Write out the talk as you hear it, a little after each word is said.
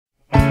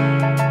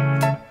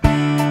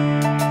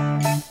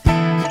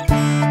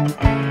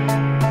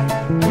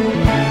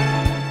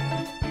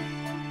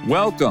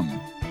Welcome.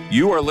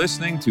 You are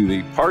listening to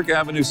the Park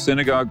Avenue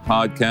Synagogue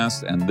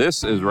podcast, and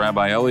this is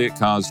Rabbi Elliot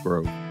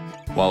Cosgrove.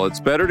 While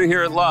it's better to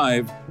hear it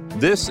live,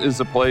 this is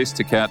the place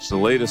to catch the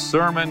latest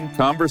sermon,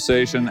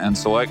 conversation, and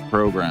select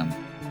program.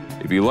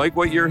 If you like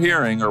what you're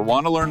hearing or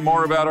want to learn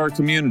more about our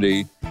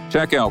community,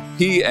 check out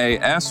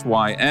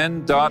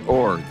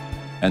pasyn.org.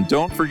 And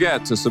don't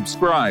forget to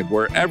subscribe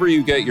wherever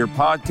you get your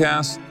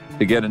podcasts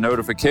to get a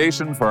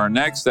notification for our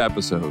next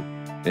episode.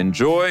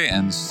 Enjoy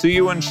and see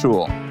you in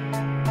shul.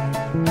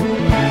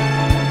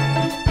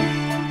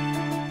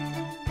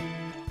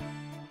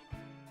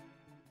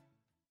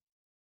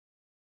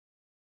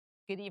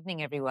 Good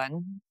evening,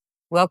 everyone.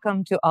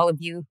 Welcome to all of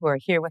you who are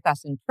here with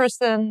us in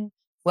person.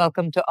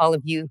 Welcome to all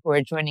of you who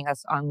are joining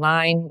us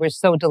online. We're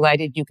so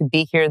delighted you could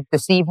be here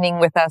this evening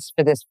with us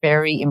for this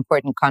very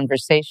important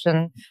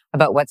conversation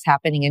about what's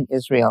happening in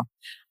Israel.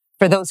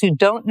 For those who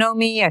don't know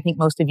me, I think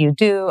most of you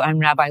do, I'm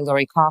Rabbi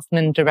Lori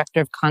Kaufman,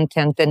 Director of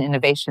Content and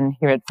Innovation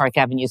here at Park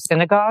Avenue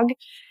Synagogue.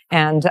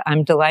 And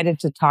I'm delighted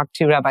to talk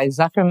to Rabbi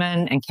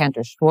Zuckerman and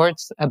Cantor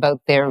Schwartz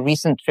about their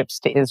recent trips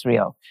to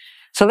Israel.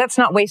 So let's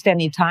not waste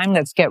any time.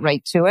 Let's get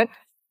right to it.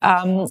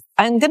 I'm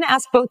going to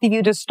ask both of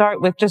you to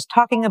start with just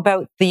talking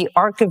about the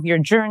arc of your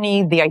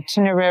journey, the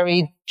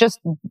itinerary, just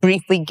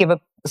briefly give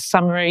a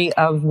summary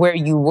of where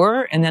you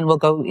were, and then we'll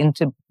go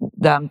into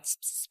the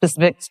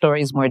specific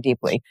stories more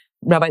deeply.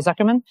 Rabbi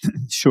Zuckerman?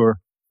 Sure.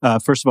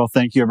 First of all,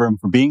 thank you, everyone,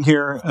 for being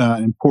here.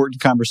 An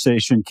important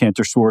conversation.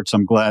 Cantor Schwartz,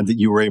 I'm glad that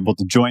you were able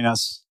to join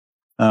us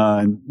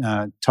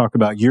and talk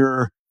about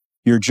your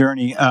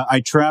journey.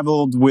 I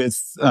traveled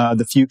with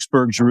the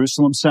Fuchsburg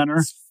Jerusalem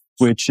Center,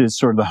 which is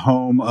sort of the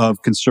home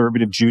of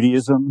conservative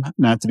Judaism,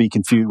 not to be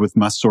confused with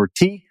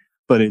Masorti,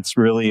 but it's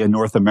really a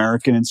North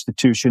American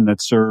institution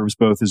that serves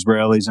both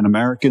Israelis and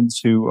Americans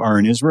who are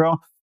in Israel.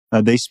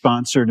 They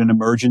sponsored an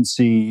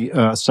emergency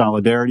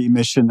solidarity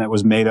mission that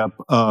was made up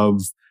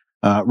of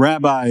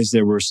rabbis.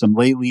 There were some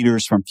lay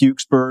leaders from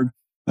Fuchsburg.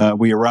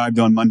 We arrived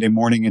on Monday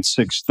morning at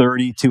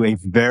 6:30 to a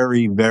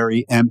very,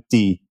 very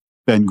empty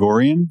Ben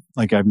Gurion,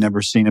 like I've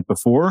never seen it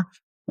before.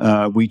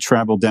 We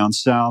traveled down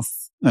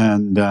south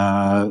and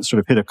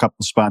sort of hit a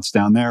couple spots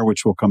down there,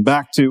 which we'll come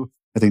back to.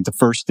 I think the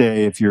first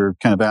day, if you're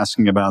kind of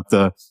asking about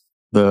the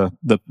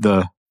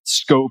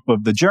scope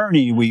of the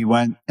journey, we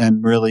went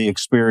and really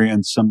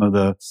experienced some of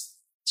the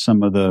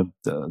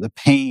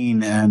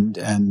pain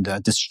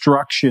and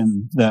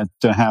destruction that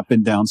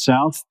happened down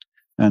south.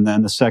 And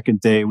then the second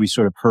day, we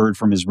sort of heard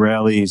from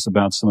Israelis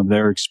about some of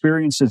their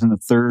experiences. And the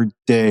third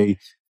day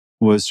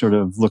was sort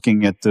of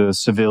looking at the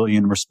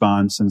civilian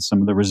response and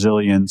some of the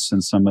resilience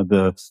and some of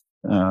the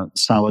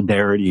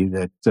solidarity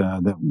that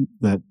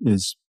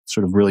is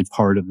sort of really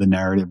part of the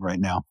narrative right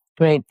now.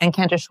 Great. And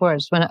Cantor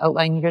Schwartz, want to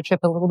outline your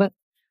trip a little bit?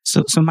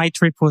 So my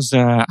trip was,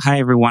 hi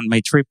everyone. My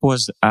trip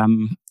was,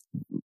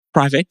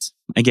 private,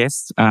 I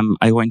guess.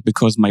 I went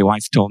because my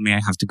wife told me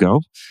I have to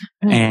go.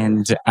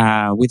 And,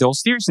 with all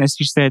seriousness,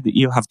 she said,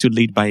 you have to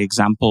lead by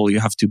example. You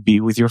have to be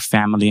with your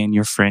family and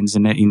your friends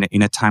in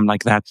a time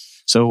like that.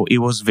 So it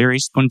was very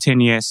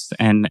spontaneous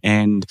and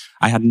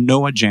I had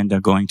no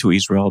agenda going to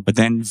Israel. But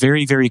then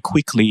very, very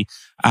quickly,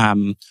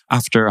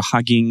 after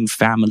hugging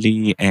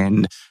family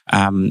and,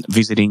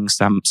 visiting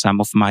some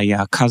of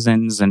my,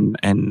 cousins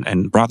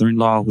and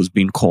brother-in-law who's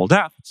been called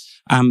up,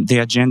 the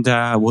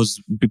agenda was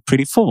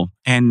pretty full,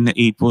 and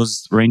it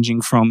was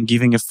ranging from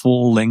giving a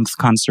full-length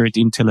concert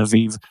in Tel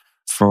Aviv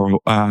for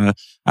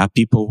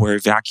people who were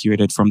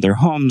evacuated from their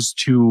homes,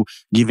 to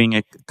giving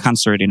a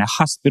concert in a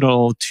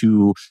hospital,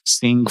 to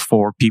sing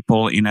for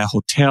people in a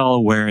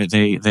hotel where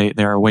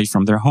they're away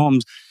from their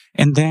homes,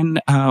 and then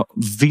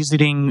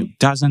visiting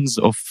dozens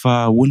of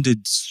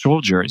wounded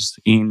soldiers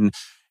in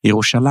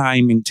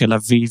Yerushalayim, in Tel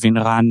Aviv, in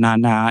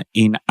Ra'anana,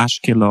 in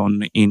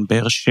Ashkelon, in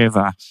Be'er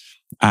Sheva.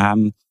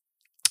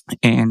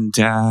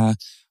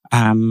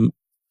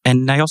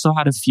 And I also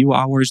had a few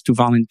hours to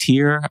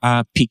volunteer,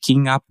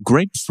 picking up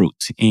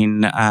grapefruit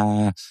in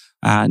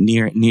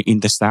near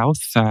in the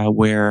south,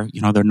 where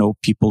there are no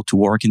people to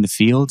work in the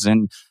fields,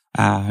 and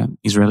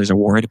Israelis are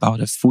worried about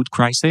a food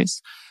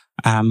crisis.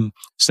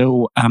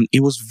 So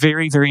it was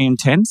very, very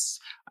intense,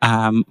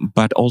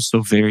 but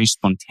also very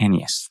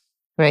spontaneous.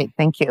 Great,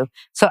 thank you.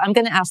 So I'm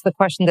going to ask the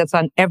question that's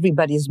on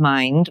everybody's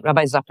mind,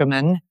 Rabbi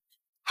Zuckerman.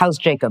 How's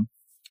Jacob?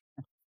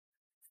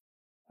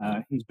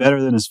 He's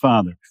better than his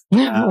father.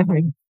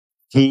 I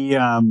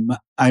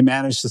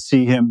managed to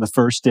see him the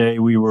first day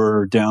we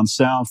were down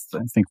south.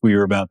 I think we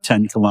were about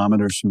 10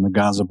 kilometers from the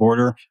Gaza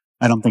border.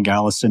 I don't think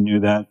Allison knew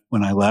that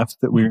when I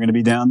left, that we were going to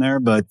be down there.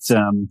 But,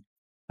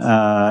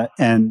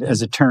 and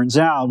as it turns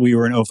out, we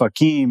were in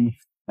Ofakim,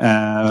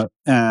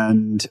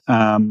 and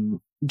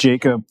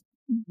Jacob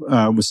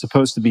was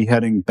supposed to be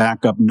heading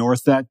back up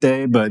north that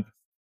day, but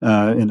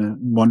in a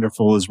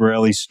wonderful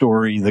Israeli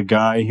story, the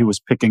guy who was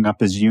picking up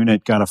his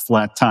unit got a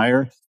flat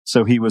tire,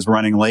 so he was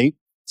running late.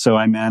 So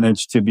I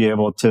managed to be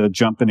able to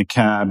jump in a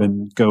cab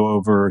and go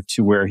over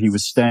to where he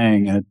was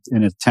staying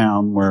in a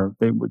town where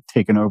they were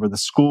taking over the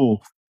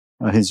school,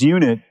 his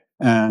unit.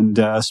 and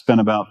spent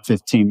about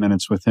 15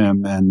 minutes with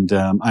him. And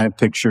I have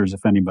pictures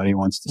if anybody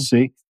wants to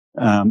see.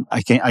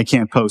 I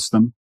can't post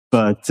them,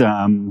 but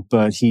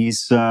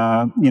he's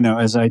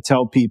as I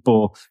tell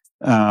people,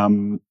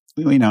 I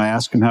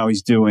ask him how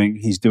he's doing.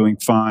 He's doing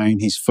fine.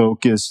 He's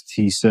focused.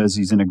 He says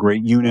he's in a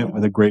great unit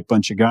with a great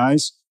bunch of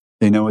guys.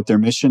 They know what their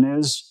mission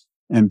is,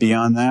 and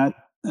beyond that,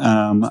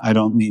 I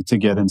don't need to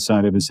get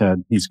inside of his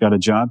head. He's got a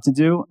job to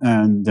do,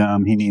 and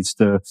he needs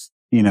to,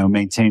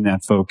 maintain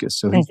that focus.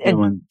 So he's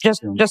doing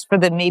just for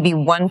the maybe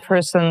one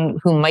person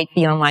who might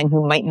be online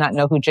who might not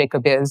know who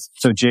Jacob is.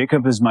 So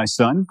Jacob is my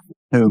son,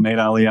 who made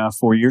Aliyah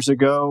 4 years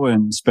ago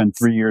and spent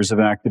 3 years of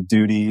active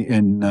duty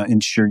in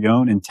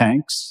Shiryon in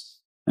tanks,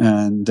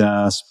 and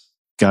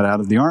got out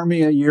of the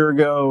army a year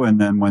ago,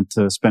 and then went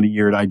to spend a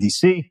year at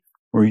IDC,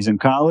 where he's in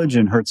college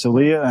in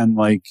Herzliya, and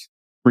like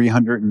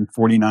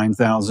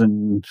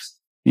 349,000,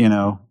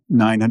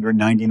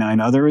 999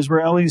 other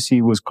Israelis.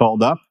 He was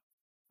called up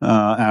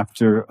on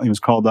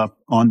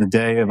the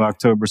day of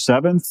October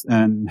 7th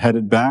and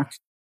headed back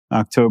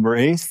October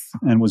 8th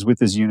and was with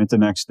his unit the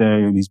next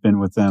day. And he's been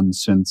with them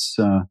since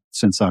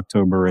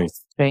October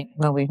 8th. Great.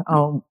 Well, we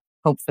all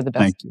hope for the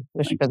best. Thank you.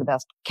 Wish for the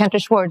best. Cantor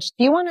Schwartz,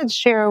 do you want to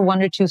share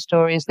one or two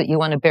stories that you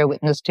want to bear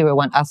witness to or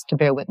want us to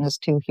bear witness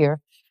to here?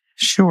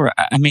 Sure.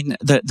 I mean,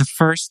 the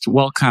first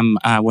welcome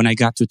when I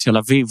got to Tel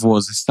Aviv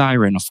was a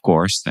siren, of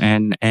course,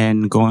 and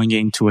going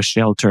into a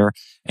shelter.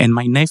 And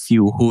my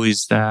nephew, who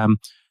is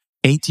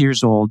 8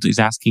 years old, is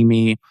asking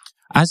me,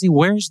 Ozzy,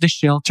 where's the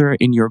shelter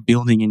in your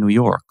building in New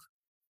York?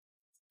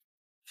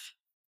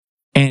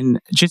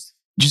 And just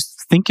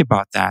think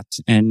about that.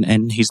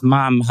 And his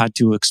mom had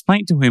to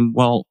explain to him,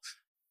 well,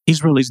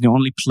 Israel is the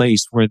only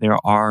place where there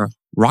are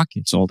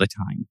rockets all the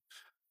time.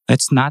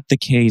 That's not the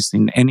case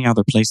in any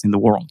other place in the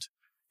world.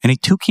 And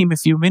it took him a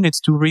few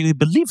minutes to really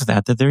believe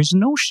that there is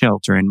no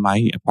shelter in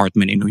my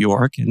apartment in New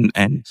York.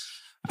 And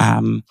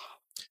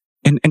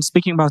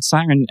speaking about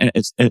siren,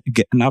 it's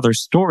another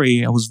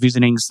story. I was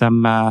visiting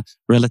some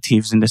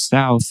relatives in the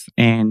south,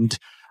 and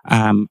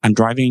I'm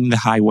driving the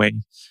highway,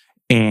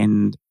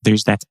 and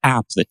there's that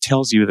app that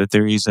tells you that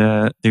there's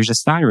a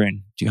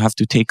siren. You have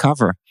to take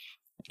cover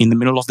in the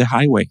middle of the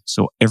highway.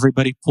 So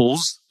everybody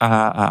pulls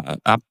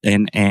up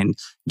and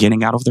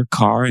getting out of their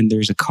car, and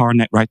there's a car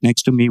right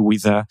next to me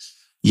with a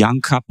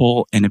young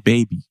couple and a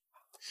baby.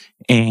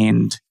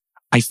 And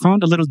I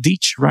found a little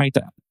ditch right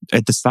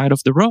at the side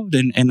of the road,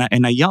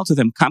 and I yelled to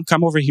them,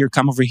 come over here,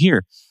 come over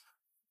here.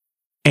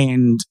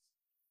 And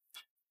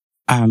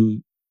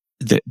the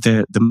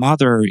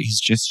mother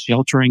is just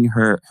sheltering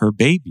her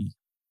baby,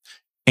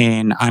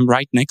 and I'm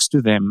right next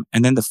to them.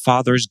 And then the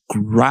father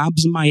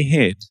grabs my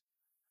head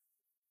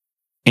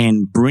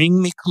and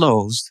bring me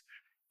close,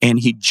 and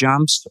he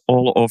jumps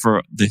all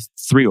over the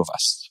three of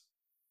us.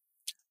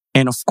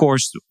 And of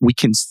course, we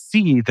can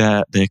see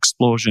the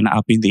explosion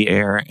up in the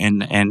air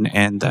and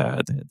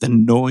the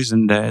noise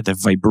and the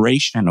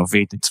vibration of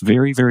it. It's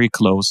very, very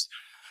close.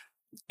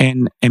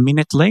 And a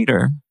minute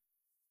later,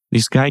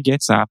 this guy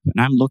gets up,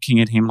 and I'm looking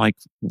at him like,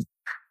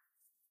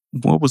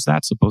 what was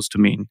that supposed to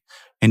mean?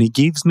 And he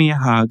gives me a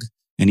hug,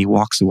 and he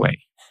walks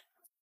away.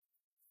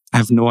 I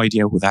have no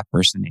idea who that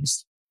person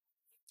is.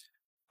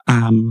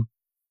 And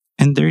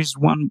there's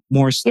one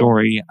more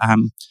story.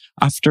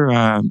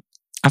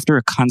 After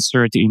a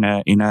concert in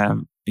a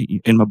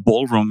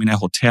ballroom in a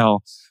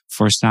hotel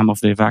for some of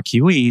the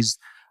evacuees,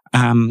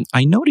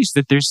 I noticed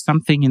that there's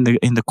something in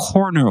the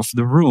corner of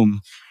the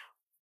room.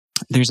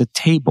 There's a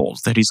table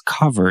that is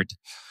covered,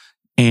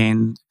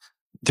 and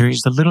there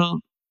is a little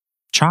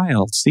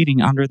child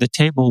sitting under the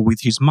table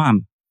with his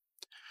mom.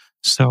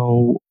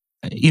 So,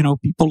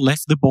 people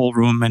left the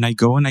ballroom, and I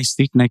go and I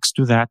sit next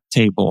to that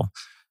table,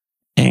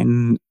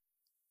 and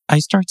I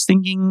start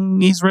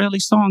singing Israeli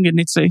song, and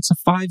it's a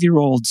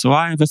 5-year-old. So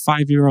I have a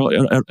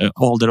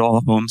 5-year-old at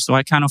home. So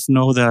I kind of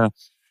know the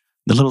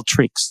little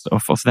tricks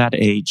of that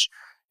age.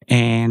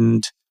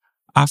 And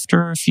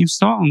after a few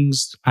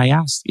songs, I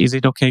ask, is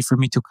it okay for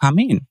me to come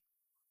in?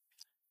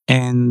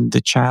 And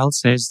the child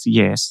says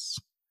yes.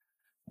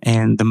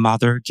 And the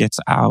mother gets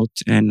out,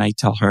 and I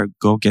tell her,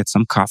 go get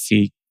some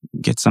coffee,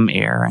 get some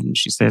air. And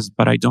she says,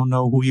 but I don't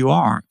know who you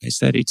are. I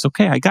said, it's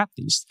okay. I got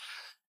this.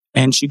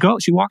 And she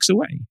walks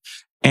away.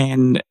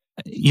 And,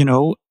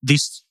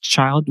 this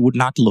child would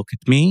not look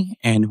at me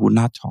and would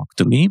not talk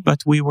to me, but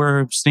we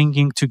were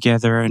singing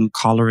together and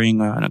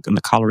coloring in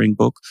the coloring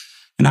book.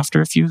 And after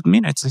a few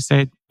minutes, I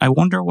said, I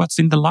wonder what's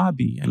in the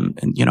lobby. And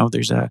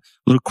there's a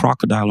little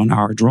crocodile on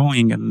our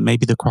drawing, and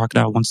maybe the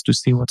crocodile wants to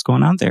see what's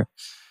going on there.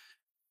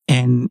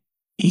 And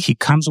he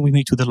comes with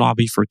me to the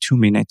lobby for 2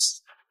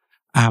 minutes.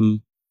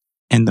 And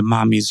the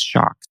mom is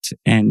shocked.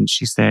 And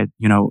she said,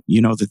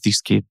 that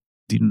this kid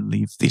didn't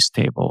leave this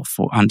table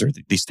for a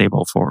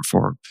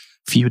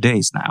few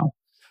days now.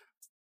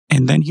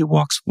 And then he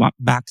walks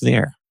back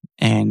there.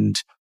 And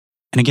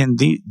again,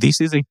 this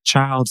is a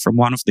child from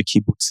one of the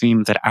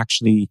kibbutzim that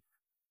actually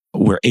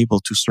were able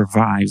to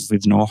survive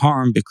with no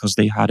harm because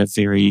they had a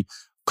very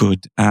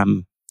good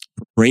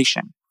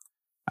preparation.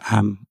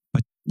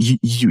 But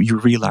you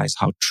realize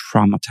how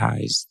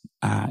traumatized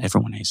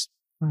everyone is.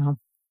 Wow.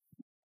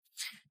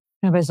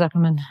 Rabbi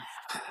Zuckerman.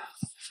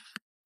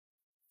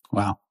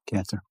 Wow,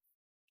 Cantor.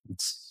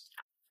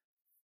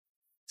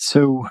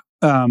 So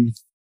I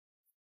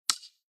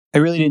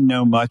really didn't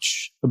know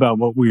much about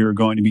what we were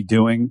going to be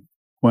doing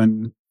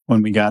when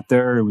we got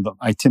there. The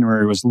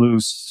itinerary was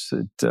loose.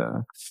 It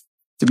didn't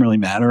really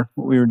matter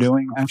what we were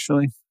doing,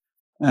 actually.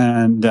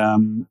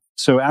 And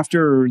so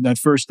after that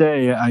first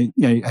day,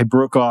 I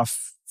broke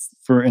off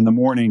in the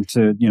morning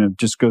to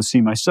just go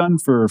see my son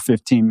for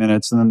 15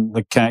 minutes, and then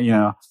the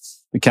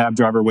cab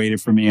driver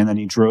waited for me, and then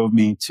he drove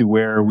me to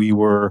where we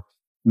were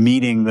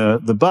meeting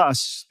the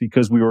bus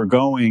because we were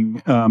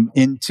going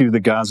into the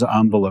Gaza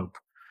envelope.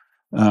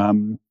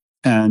 I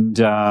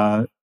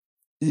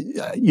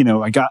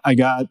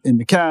got in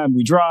the cab,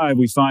 we drive,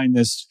 we find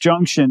this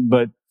junction,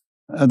 but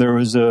there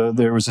was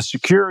a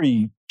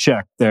security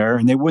check there,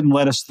 and they wouldn't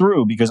let us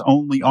through because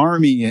only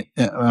army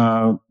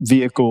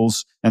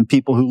vehicles and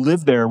people who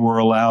live there were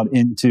allowed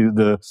into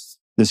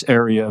this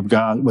area of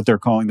Gaza, what they're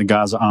calling the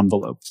Gaza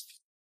envelope.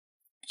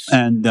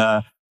 And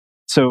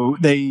so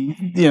they,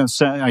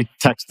 I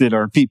texted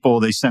our people.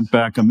 They sent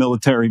back a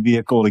military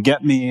vehicle to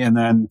get me, and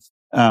then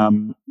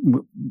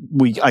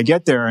I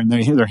get there, and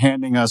they're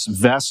handing us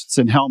vests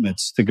and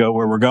helmets to go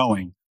where we're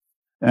going.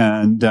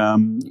 And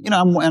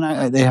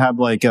they have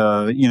like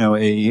a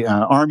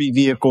army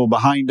vehicle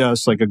behind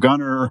us, like a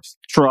gunner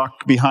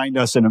truck behind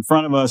us and in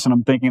front of us. And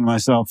I'm thinking to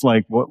myself,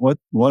 like, what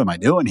am I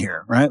doing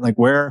here, right? Like,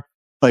 where,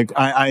 like,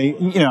 I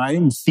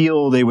didn't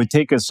feel they would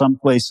take us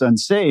someplace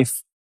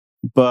unsafe,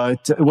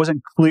 but it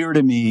wasn't clear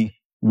to me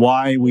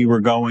why we were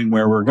going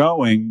where we're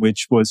going,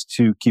 which was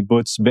to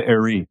Kibbutz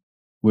Be'eri,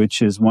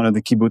 which is one of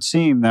the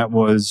kibbutzim that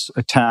was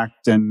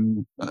attacked,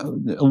 and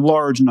a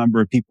large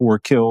number of people were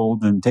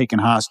killed and taken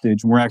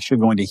hostage. We're actually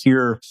going to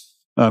hear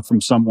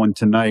from someone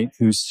tonight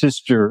whose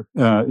sister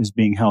is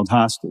being held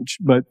hostage.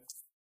 But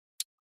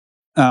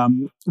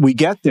we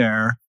get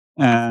there,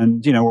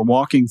 and we're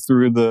walking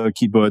through the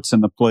kibbutz,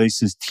 and the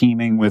place is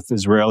teeming with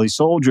Israeli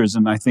soldiers.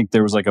 And I think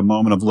there was like a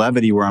moment of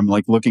levity where I'm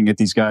like looking at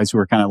these guys who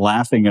are kind of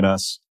laughing at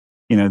us,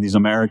 these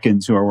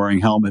Americans who are wearing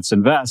helmets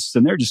and vests,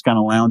 and they're just kind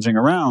of lounging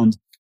around.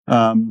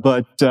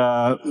 But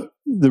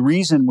the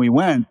reason we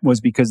went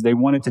was because they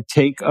wanted to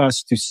take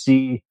us to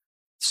see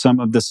some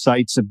of the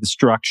sites of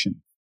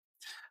destruction.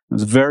 It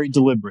was very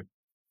deliberate.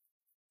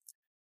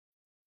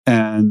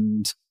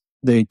 And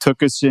they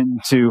took us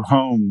into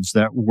homes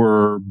that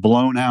were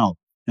blown out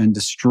and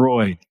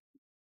destroyed.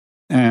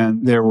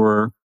 And there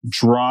were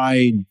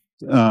dried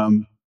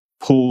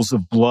pools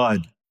of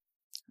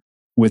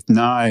with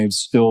knives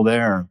still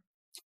there.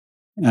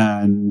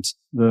 And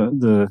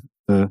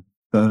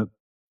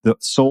the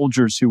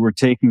soldiers who were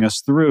taking us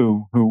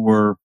through, who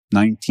were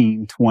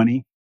 19,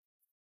 20,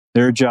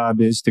 their job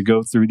is to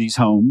go through these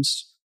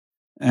homes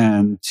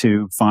and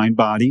to find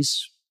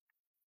bodies.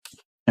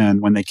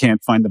 And when they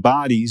can't find the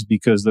bodies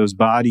because those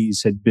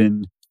bodies had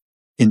been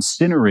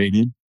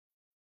incinerated,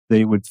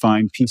 they would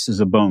find pieces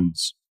of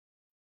bones.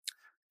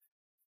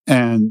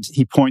 And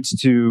he points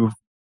to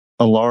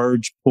a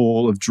large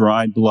pool of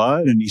dried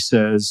blood, and he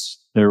says,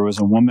 there was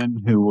a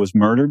woman who was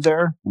murdered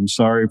there. I'm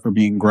sorry for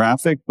being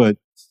graphic, but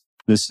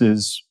this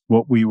is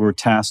what we were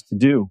tasked to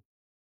do.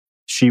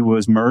 She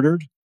was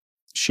murdered,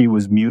 she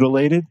was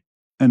mutilated,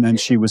 and then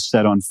she was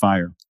set on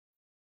fire.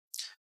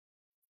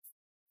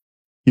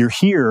 You're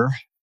here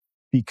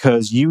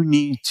because you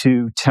need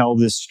to tell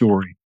this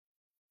story.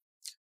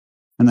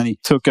 And then he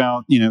took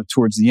out,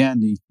 towards the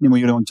end, we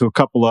went into a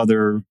couple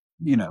other,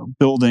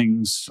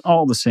 buildings,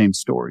 all the same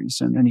stories.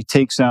 And then he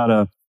takes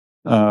out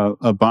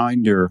a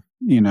binder,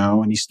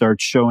 and he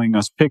starts showing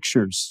us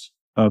pictures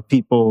of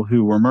people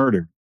who were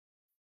murdered.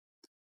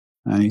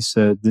 And he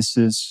said, this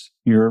is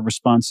your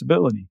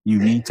responsibility. You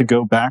need to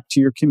go back to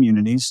your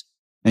communities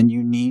and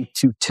you need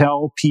to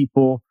tell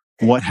people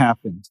what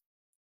happened.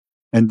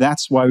 And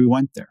that's why we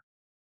went there.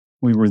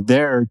 We were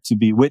there to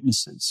be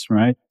witnesses,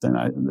 right?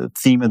 The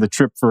theme of the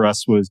trip for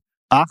us was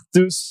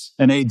Achdus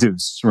and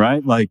Edus,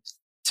 right? Like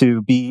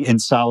to be in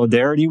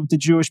solidarity with the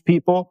Jewish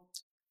people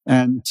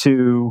and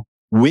to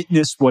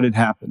witness what had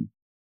happened.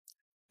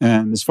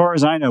 And as far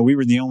as I know, we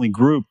were the only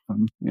group,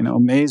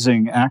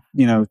 amazing act,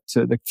 to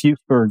the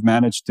Fuchsberg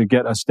managed to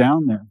get us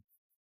down there.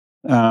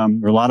 There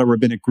were a lot of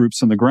rabbinic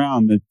groups on the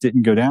ground that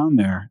didn't go down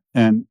there.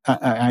 And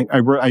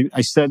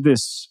I said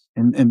this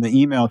in the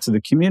email to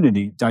the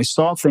community. I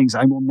saw things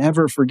I will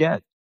never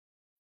forget.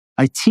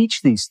 I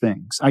teach these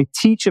things. I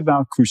teach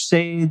about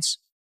crusades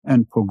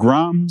and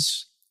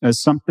pogroms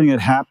as something that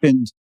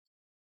happened,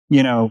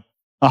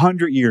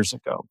 100 years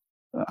ago,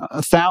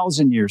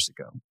 1,000 years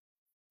ago.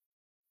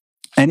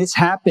 And it's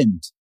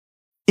happened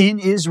in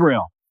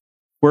Israel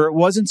where it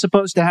wasn't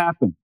supposed to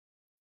happen.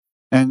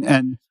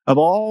 And of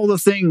all the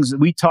things that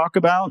we talk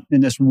about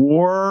in this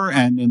war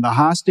and in the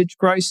hostage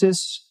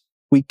crisis,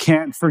 we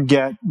can't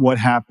forget what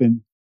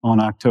happened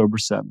on October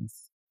 7th.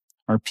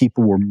 Our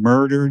people were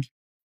murdered.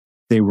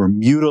 They were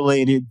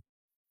mutilated.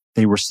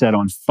 They were set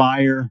on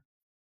fire.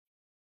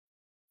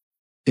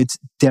 It's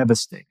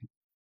devastating.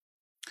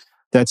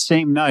 that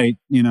same night,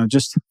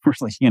 just to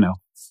really,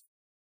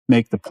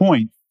 make the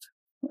point,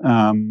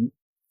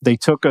 they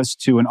took us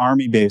to an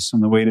army base on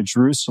the way to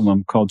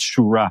Jerusalem called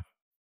Shura.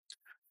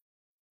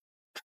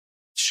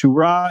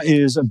 Shura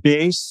is a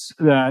base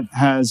that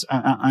has,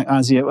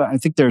 I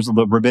think there's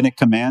the rabbinic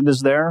command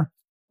is there.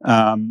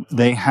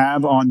 They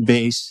have on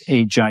base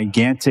a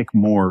gigantic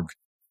morgue.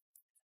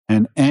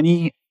 And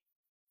any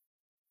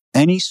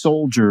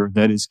soldier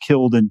that is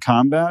killed in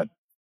combat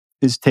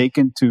is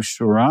taken to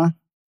Shura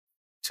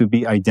to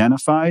be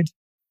identified,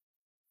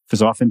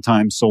 because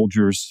oftentimes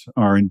soldiers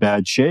are in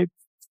bad shape,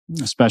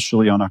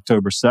 especially on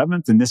October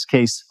 7th. In this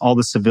case, all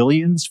the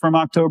civilians from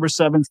October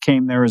 7th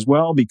came there as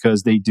well,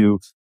 because they do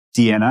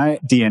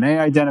DNA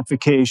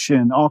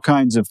identification, all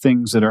kinds of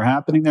things that are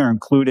happening there,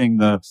 including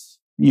the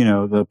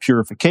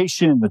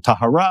purification, the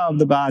tahara of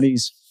the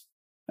bodies.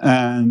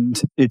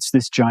 And it's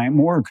this giant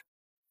morgue.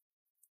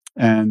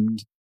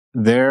 And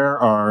there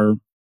are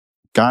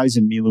guys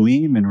in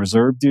Miluim and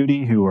reserve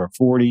duty who are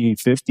 40,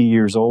 50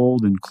 years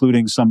old,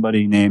 including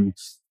somebody named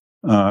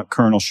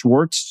Colonel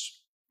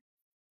Schwartz,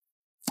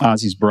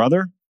 Ozzy's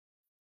brother,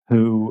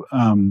 who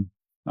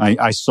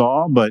I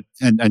saw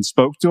and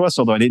spoke to us,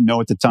 although I didn't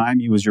know at the time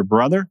he was your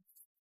brother.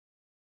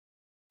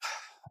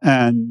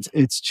 And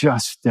it's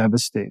just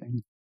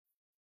devastating.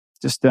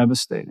 Just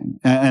devastating.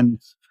 And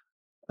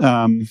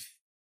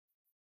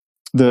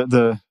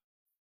the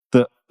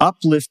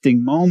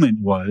uplifting moment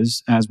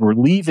was, as we're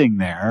leaving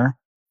there,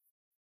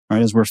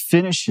 right, as we're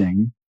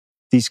finishing,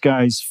 these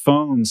guys'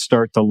 phones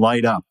start to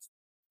light up.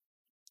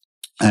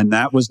 And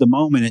that was the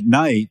moment at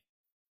night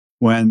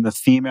when the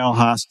female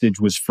hostage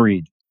was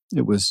freed.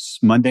 It was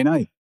Monday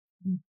night.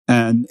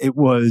 And it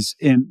was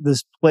in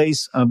this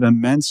place of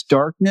immense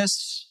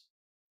darkness.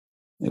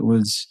 It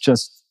was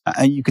just,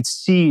 and you could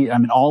see,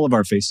 all of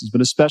our faces, but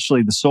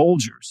especially the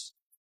soldiers,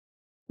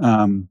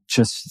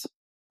 just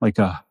like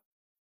a,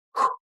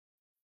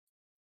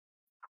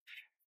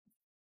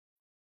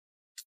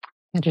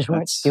 Mr.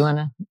 Schwartz, do you want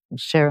to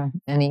share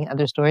any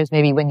other stories?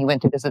 Maybe when you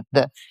went to visit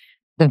the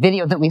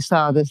video that we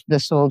saw, the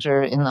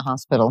soldier in the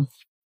hospital.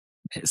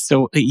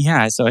 So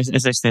as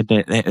I said,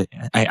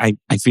 I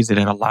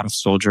visited a lot of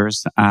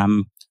soldiers.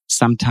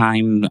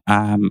 Sometimes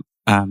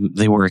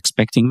they were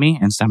expecting me,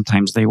 and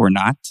sometimes they were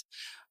not.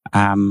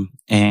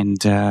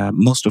 And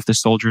most of the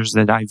soldiers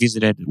that I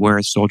visited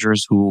were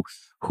soldiers who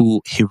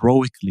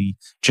heroically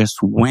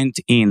just went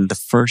in the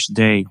first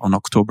day on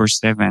October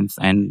 7th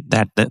and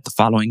that the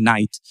following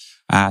night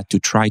to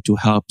try to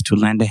help, to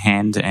lend a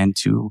hand, and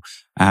to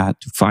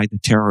fight the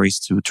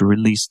terrorists, to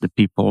release the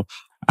people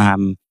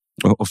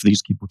of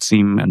these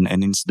kibbutzim and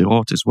in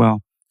Sderot as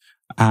well.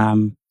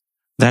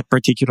 That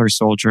particular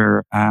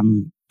soldier,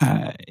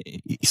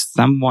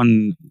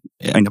 someone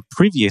in a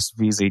previous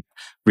visit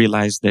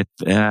realized that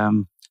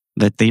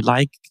they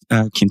like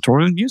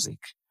Cantorian music.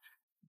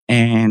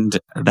 And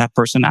that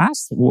person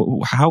asked,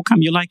 how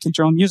come you like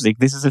Cantorian music?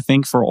 This is a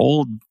thing for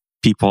old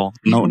people.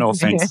 No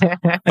offense.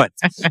 But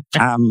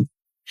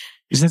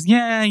he says,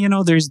 yeah,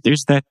 there's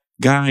that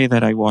guy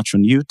that I watch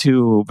on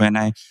YouTube.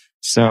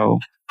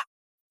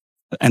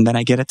 And then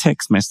I get a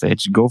text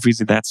message, go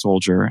visit that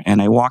soldier.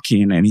 And I walk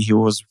in and he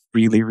was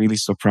really, really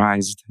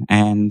surprised.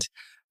 And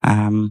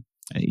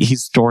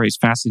his story is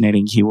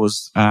fascinating. He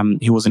was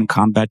in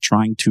combat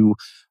trying to,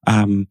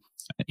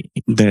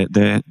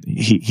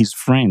 his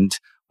friend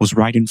was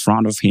right in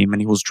front of him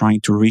and he was trying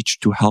to reach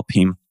to help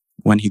him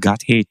when he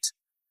got hit.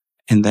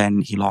 And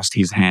then he lost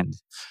his hand.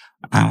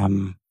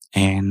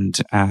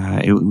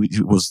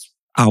 It was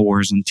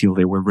hours until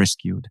they were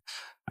rescued.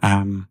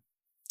 And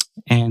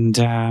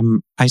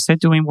I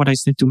said to him what I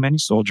said to many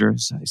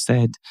soldiers. I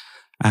said,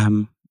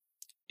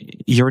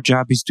 your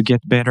job is to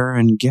get better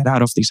and get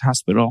out of this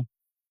hospital.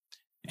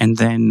 And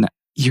then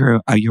you're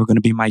going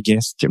to be my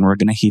guest and we're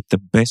going to hit the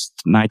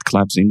best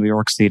nightclubs in New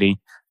York City.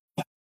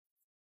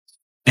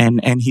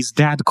 And his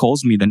dad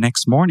calls me the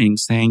next morning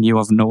saying, you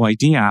have no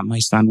idea. My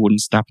son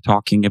wouldn't stop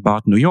talking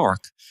about New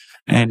York.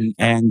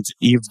 And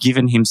you've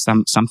given him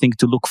something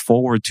to look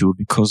forward to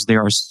because they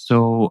are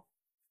so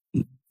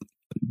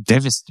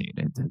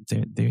devastated.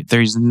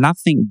 There's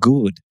nothing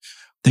good.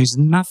 There's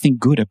nothing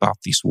good about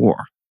this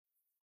war.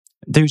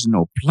 There's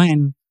no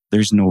plan.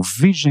 There's no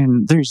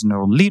vision. There's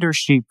no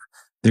leadership.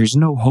 There's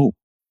no hope.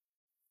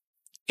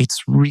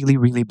 It's really,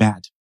 really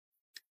bad.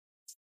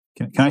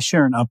 Can I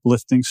share an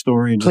uplifting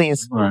story?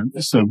 Please. All right.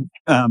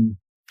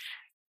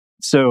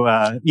 So,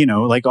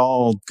 like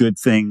all good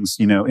things,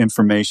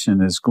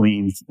 information is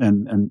gleaned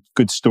and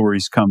good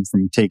stories come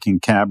from taking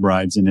cab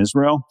rides in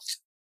Israel.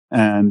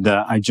 And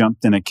I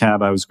jumped in a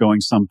cab. I was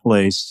going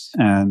someplace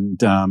and,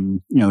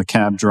 the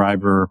cab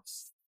driver,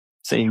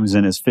 say he was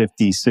in his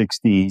 50s,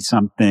 60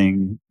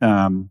 something,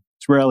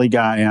 Israeli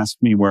guy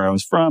asked me where I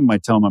was from. I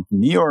tell him I'm from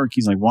New York.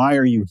 He's like, why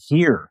are you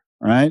here?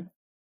 Right.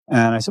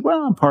 And I said,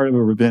 well, I'm part of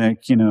a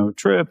rabbinic,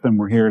 trip and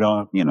we're here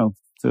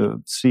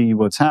to see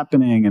what's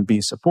happening and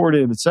be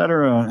supportive, et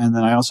cetera. And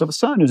then I also have a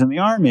son who's in the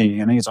army.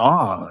 And he's, in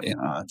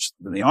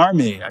the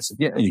army. I said,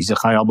 yeah, he's a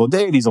Chayal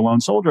Boded. He's a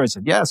lone soldier. I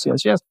said, yes.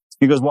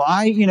 He goes, well,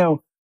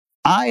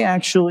 I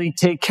actually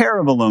take care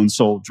of a lone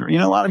soldier.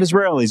 A lot of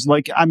Israelis,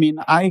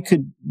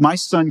 my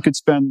son could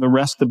spend the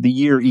rest of the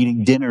year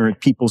eating dinner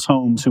at people's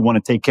homes who want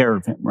to take care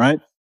of him,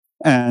 right?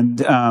 And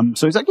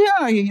so he's like,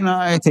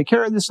 I take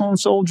care of this lone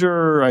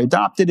soldier. I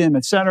adopted him,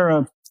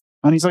 etc.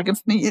 And he's like,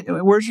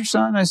 where's your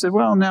son? I said,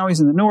 well, now he's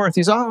in the north.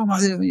 He's,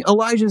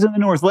 Elijah's in the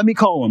north. Let me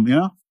call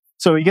him,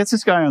 So he gets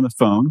this guy on the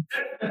phone.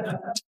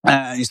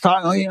 He's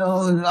talking,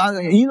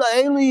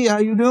 Eli, how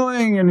you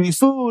doing? And he's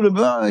food.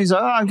 He's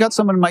like, I've got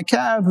someone in my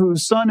cab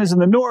whose son is in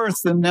the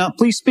north, and now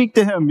please speak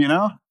to him,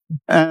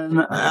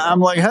 And I'm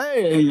like,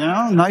 hey,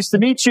 nice to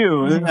meet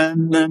you.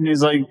 And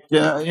he's like,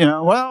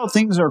 well,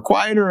 things are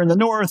quieter in the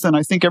north, and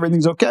I think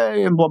everything's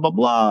okay, and blah, blah,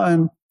 blah.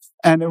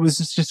 And it was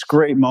just a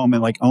great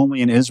moment, like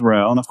only in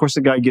Israel. And of course,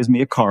 the guy gives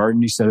me a card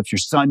and he said, if your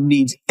son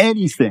needs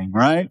anything,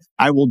 right,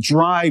 I will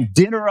drive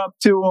dinner up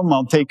to him.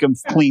 I'll take him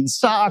clean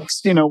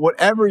socks,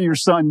 whatever your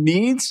son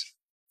needs.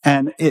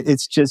 And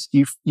it's just,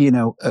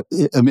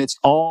 amidst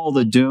all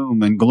the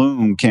doom and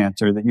gloom,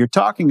 Cantor, that you're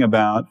talking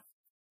about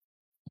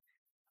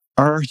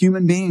are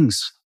human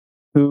beings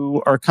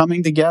who are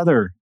coming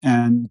together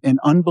and in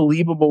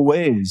unbelievable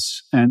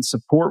ways and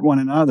support one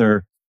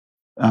another.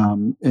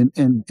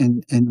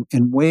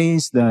 In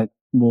ways that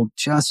will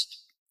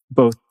just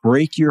both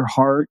break your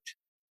heart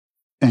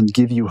and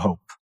give you hope,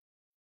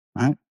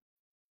 right?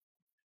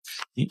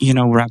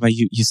 Rabbi,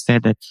 you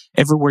said that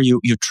everywhere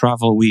you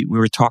travel, we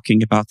were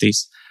talking about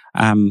this.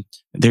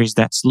 There's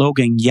that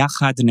slogan,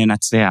 Yachad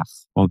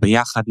Nenatzeach, or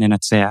Beyachad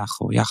Nenatzeach,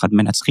 or Yachad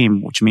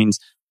Menatschim, which means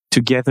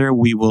together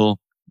we will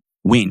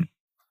win.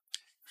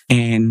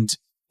 And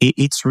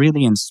it's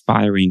really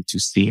inspiring to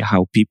see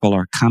how people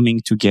are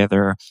coming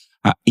together.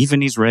 Even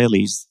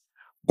Israelis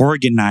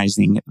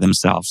organizing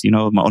themselves.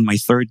 On my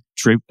third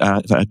trip,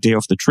 day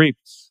of the trip,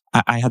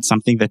 I had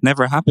something that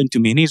never happened to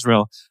me in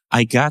Israel.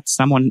 I got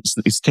someone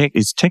is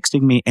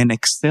texting me an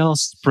Excel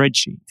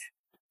spreadsheet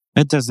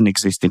that doesn't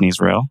exist in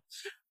Israel,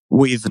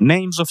 with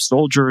names of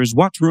soldiers,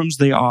 what rooms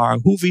they are,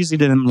 who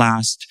visited them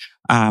last.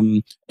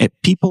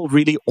 People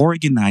really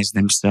organize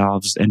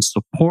themselves and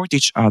support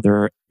each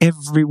other.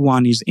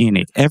 Everyone is in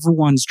it.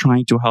 Everyone's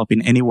trying to help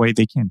in any way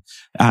they can.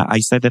 I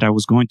said that I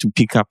was going to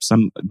pick up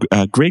some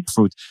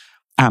grapefruit.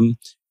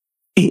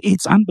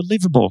 It's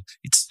unbelievable.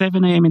 It's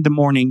 7 a.m. in the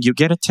morning. You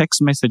get a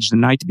text message the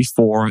night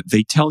before.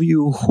 They tell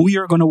you who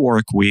you're going to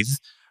work with,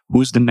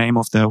 who's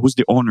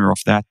the owner of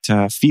that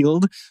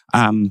field,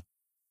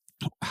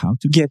 how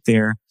to get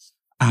there,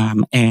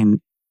 and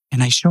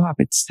I show up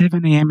at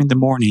 7 a.m. in the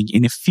morning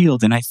in a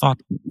field, and I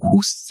thought,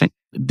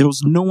 there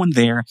was no one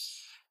there.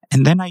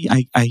 And then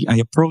I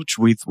approach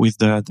with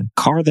the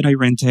car that I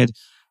rented,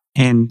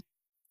 and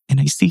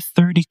I see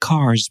 30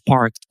 cars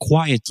parked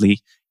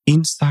quietly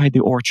inside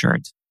the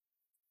orchard.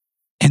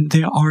 And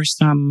there are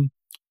some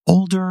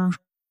older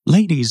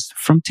ladies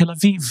from Tel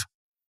Aviv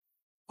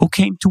who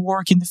came to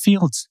work in the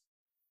fields.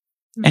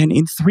 And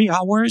in 3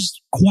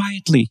 hours,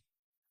 quietly,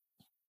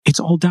 it's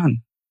all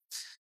done.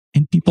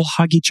 And people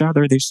hug each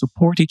other, they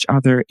support each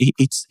other.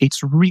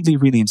 It's really,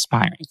 really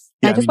inspiring.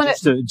 Yeah, I just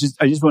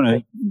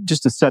want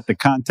to set the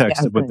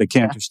context of what the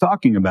Cantor's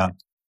talking about.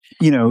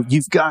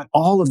 You've got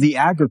all of the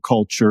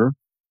agriculture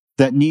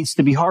that needs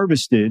to be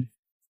harvested,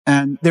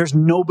 and there's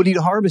nobody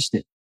to harvest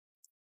it.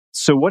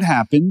 So what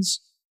happens?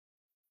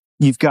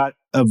 You've got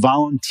a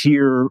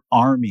volunteer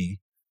army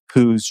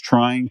who's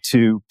trying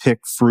to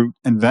pick fruit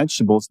and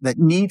vegetables that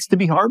needs to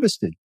be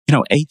harvested.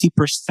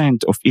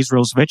 80% of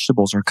Israel's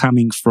vegetables are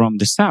coming from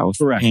the south.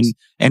 Correct.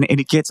 And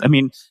it gets,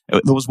 there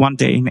was one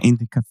day in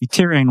the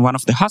cafeteria in one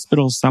of the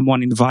hospitals,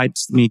 someone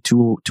invites me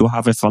to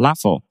have a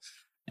falafel,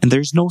 and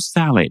there's no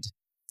salad.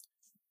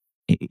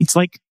 It's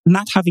like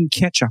not having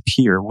ketchup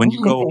here when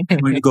you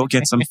go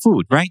get some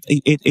food, right?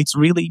 It's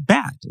really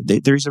bad.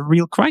 There's a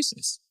real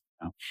crisis.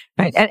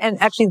 Right. And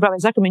actually, Rabbi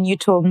Zuckerman, you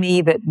told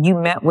me that you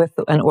met with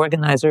an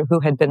organizer who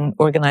had been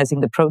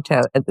organizing the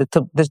protest.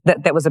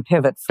 That was a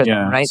pivot for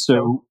them, right?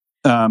 So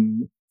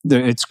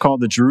it's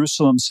called the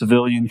Jerusalem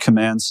Civilian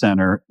Command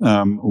Center,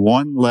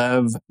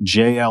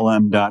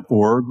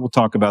 onelevjlm.org. We'll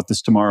talk about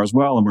this tomorrow as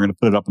well, and we're going to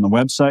put it up on the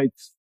website.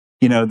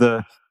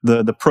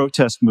 The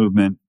protest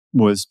movement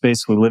was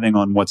basically living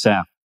on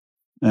WhatsApp.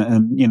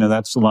 And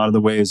that's a lot of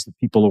the ways that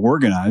people are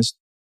organized.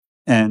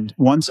 And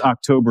once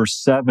October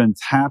 7th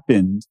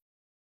happened,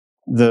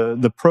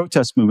 the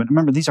protest movement,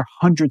 remember, these are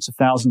hundreds of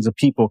thousands of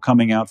people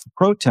coming out for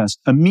protest,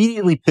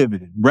 immediately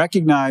pivoted,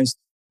 recognized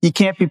you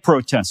can't be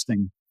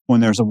protesting when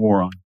there's a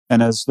war on.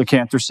 And as the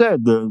Cantor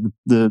said, the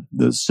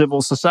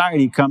civil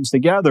society comes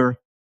together,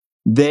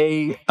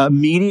 they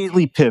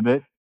immediately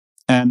pivot.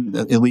 And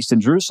at least in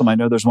Jerusalem, I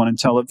know there's one in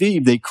Tel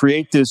Aviv, they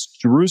create this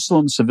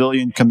Jerusalem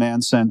Civilian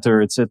Command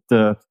Center. It's at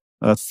the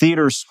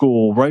theater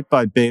school right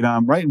by Beit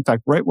Am, right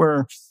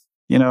where,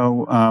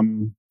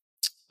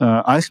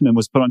 Eichmann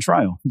was put on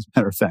trial, as a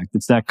matter of fact.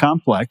 It's that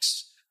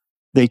complex.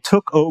 They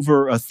took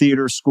over a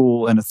theater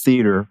school and a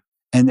theater,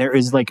 and there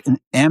is like an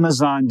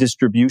Amazon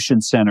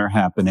distribution center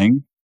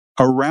happening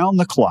around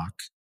the clock,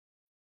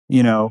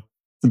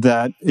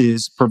 that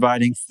is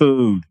providing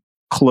food,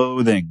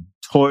 clothing,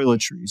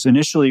 toiletries.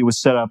 Initially, it was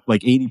set up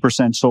like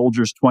 80%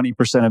 soldiers, 20%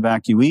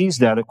 evacuees.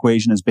 That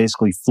equation is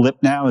basically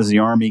flipped now as the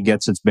army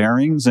gets its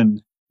bearings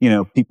and,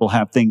 people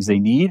have things they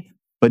need.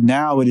 But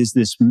now it is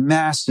this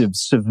massive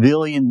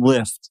civilian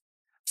lift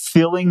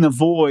filling the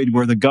void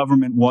where the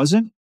government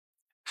wasn't,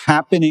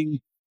 happening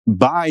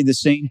by the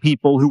same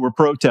people who were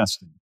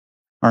protesting,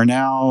 are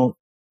now,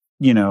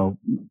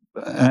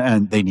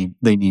 and they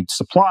need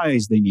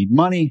supplies, they need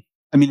money.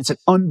 I mean, it's an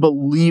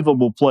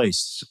unbelievable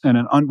place and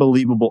an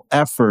unbelievable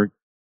effort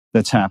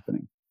that's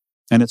happening.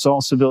 And it's all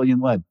civilian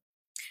led.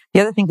 The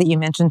other thing that you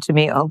mentioned to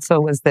me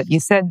also was that you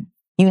said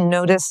you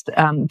noticed,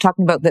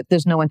 talking about that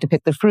there's no one to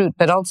pick the fruit,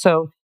 but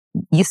also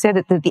you said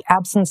that the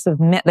absence of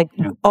men,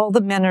 all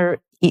the men are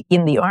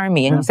in the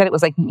army. And you said it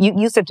was like,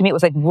 you said to me, it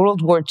was like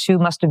World War II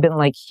must have been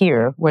like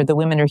here, where the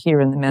women are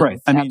here and the men are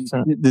absent.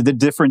 I mean, the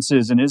difference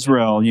is in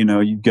Israel,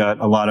 you've got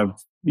a lot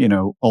of,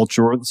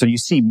 ultra, so you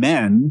see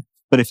men,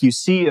 but if you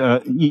see,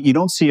 you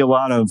don't see a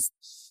lot of,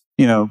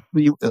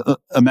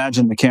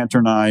 imagine the Cantor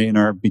and I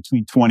are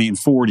between 20 and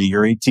 40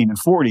 or 18 and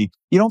 40.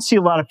 You don't see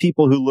a lot of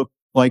people who look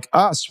like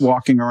us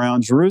walking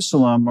around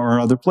Jerusalem or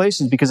other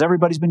places because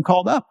everybody's been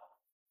called up.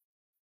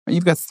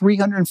 You've got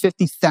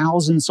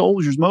 350,000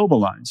 soldiers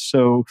mobilized.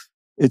 So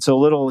it's a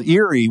little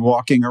eerie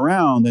walking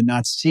around and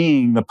not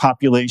seeing the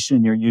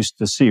population you're used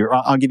to see. Or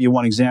I'll give you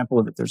one example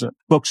of it. There's a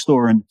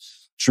bookstore in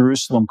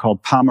Jerusalem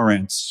called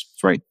Pomerantz.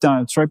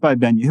 It's right by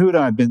Ben Yehuda.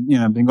 I've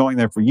been going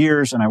there for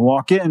years, and I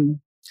walk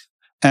in,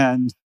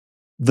 and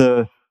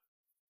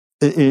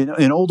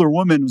an older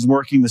woman was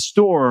working the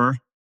store.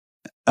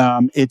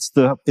 It's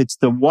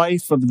the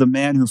wife of the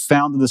man who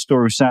founded the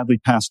store, who sadly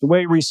passed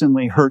away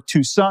recently. Her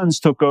two sons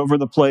took over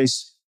the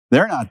place.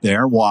 They're not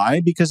there.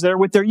 Why? Because they're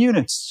with their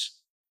units.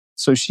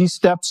 So she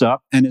steps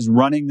up and is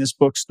running this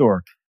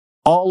bookstore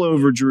all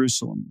over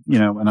Jerusalem.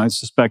 And I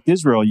suspect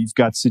Israel, you've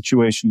got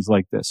situations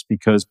like this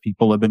because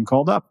people have been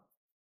called up.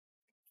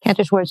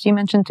 Cantor Schwartz, you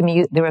mentioned to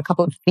me there were a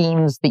couple of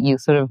themes that you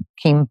sort of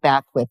came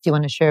back with. Do you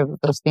want to share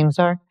what those themes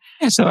are?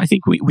 Yeah, so I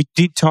think we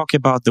did talk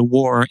about the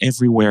war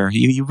everywhere.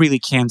 You really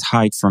can't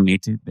hide from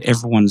it.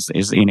 Everyone's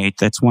is in it.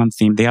 That's one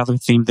theme. The other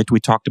theme that we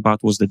talked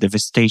about was the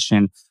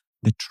devastation,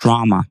 the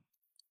trauma,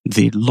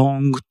 the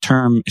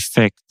long-term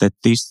effect that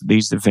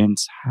these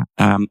events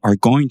are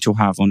going to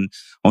have on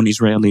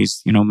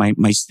Israelis.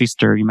 My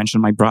sister, you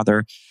mentioned my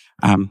brother.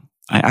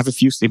 I have a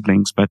few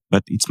siblings, but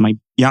it's my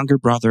younger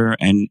brother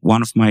and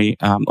one of my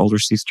older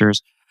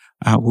sisters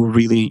who are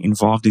really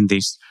involved in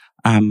this.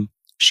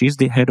 She's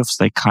the head of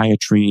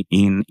psychiatry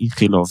in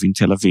Ichilov in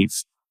Tel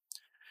Aviv.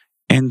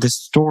 And the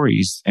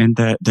stories and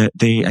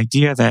the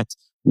idea that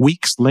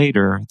weeks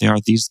later, there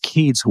are these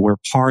kids who were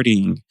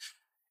partying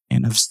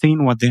and have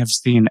seen what they have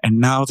seen, and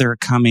now they're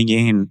coming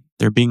in,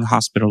 they're being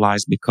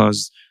hospitalized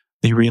because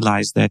they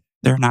realize that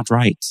they're not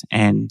right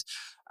and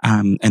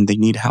they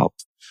need help.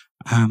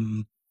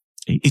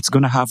 It's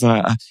going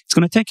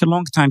to take a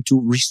long time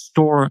to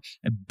restore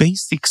a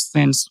basic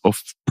sense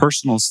of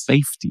personal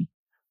safety,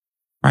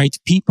 right?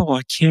 People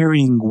are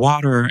carrying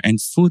water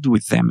and food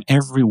with them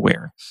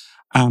everywhere.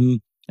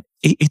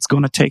 It's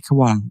going to take a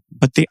while.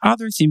 But the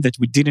other theme that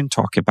we didn't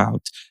talk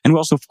about, and we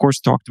also, of course,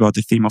 talked about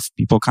the theme of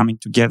people coming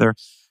together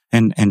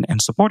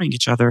and supporting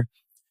each other,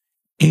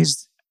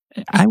 is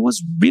I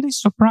was really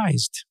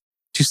surprised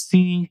to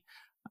see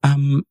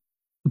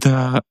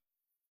the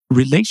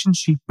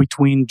relationship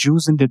between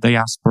Jews in the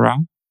diaspora,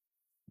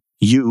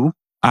 you,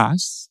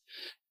 us,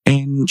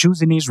 and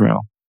Jews in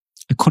Israel.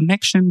 A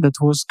connection that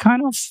was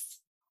kind of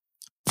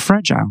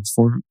fragile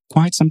for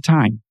quite some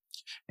time.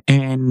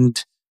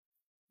 And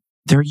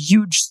there are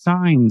huge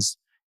signs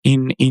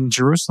in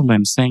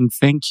Jerusalem saying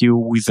thank you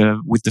with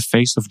the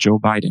face of Joe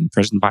Biden,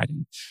 President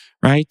Biden,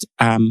 right?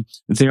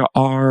 There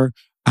are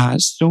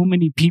so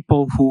many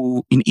people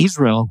who in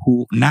Israel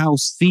who now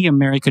see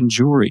American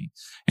Jewry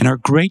and are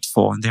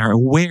grateful, and they are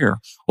aware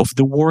of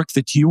the work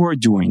that you are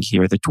doing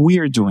here, that we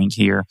are doing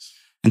here,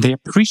 and they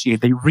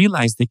appreciate, they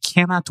realize they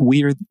cannot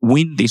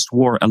win this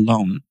war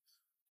alone.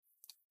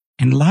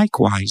 And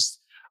likewise,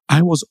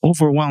 I was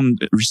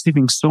overwhelmed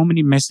receiving so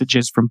many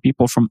messages from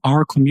people from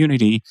our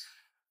community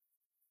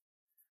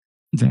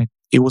that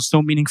it was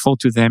so meaningful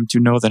to them to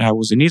know that I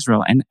was in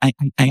Israel. And I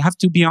have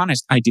to be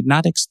honest, I did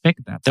not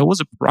expect that. That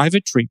was a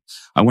private trip.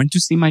 I went to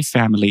see my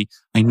family.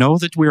 I know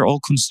that we're all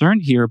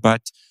concerned here,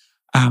 but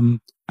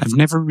I've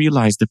never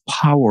realized the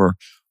power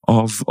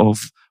of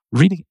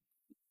really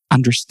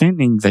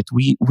understanding that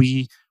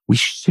we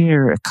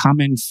share a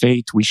common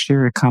fate, we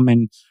share a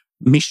common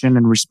mission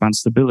and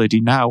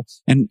responsibility now.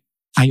 And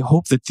I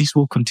hope that this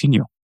will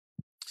continue.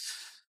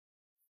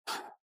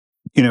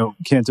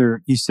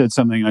 Cantor, you said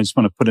something, I just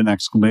want to put an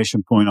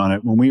exclamation point on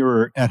it. When we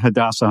were at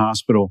Hadassah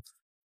Hospital,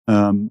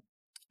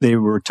 they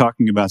were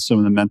talking about some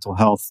of the mental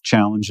health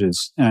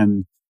challenges,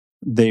 and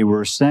they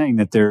were saying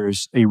that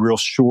there's a real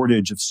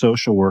shortage of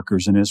social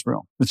workers in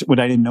Israel. That's what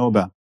I didn't know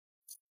about.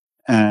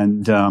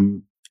 And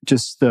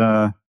it's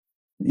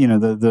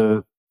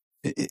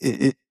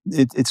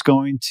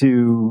going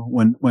to,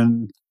 when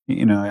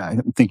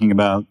I'm thinking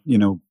about,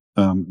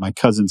 my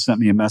cousin sent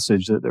me a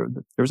message that there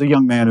was a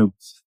young man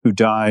who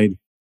died,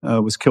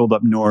 was killed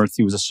up north.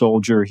 He was a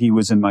soldier. He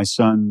was in my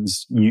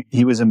son's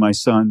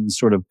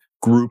sort of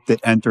group that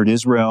entered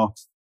Israel,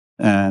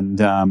 and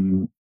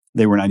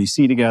they were in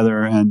IDC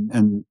together.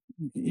 And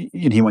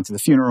he went to the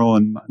funeral.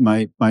 And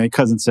my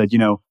cousin said,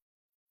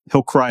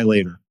 he'll cry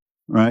later,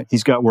 right?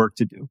 He's got work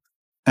to do,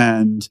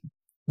 and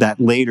that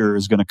later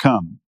is going to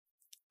come.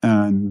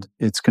 And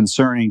it's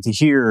concerning to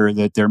hear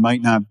that there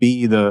might not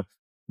be the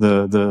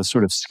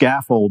sort of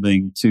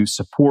scaffolding to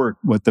support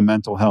what the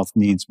mental health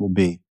needs will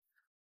be.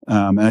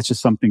 And that's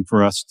just something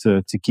for us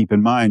to keep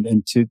in mind.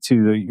 And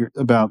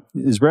about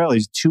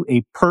Israelis, to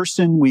a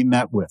person we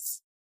met with,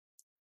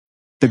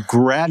 the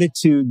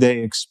gratitude they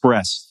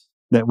expressed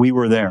that we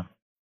were there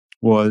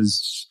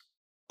was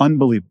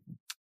unbelievable.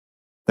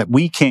 That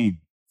we came,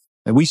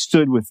 that we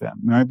stood with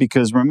them, right?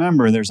 Because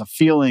remember, there's a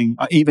feeling,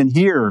 even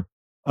here,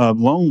 of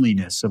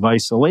loneliness, of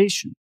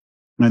isolation,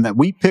 and that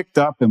we picked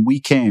up and we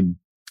came.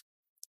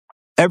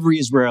 Every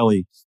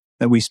Israeli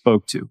that we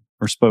spoke to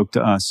or spoke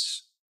to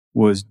us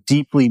was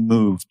deeply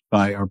moved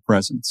by our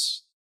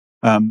presence.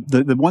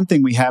 The one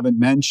thing we haven't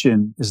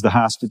mentioned is the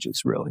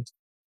hostages, really.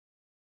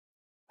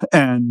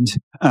 And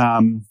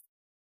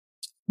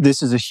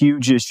this is a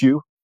huge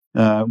issue.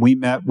 We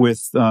met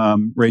with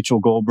Rachel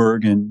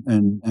Goldberg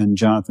and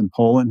Jonathan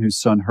Poland, whose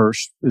son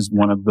Hirsch is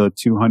one of the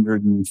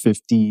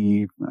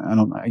 250. I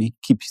don't know. I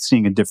keep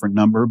seeing a different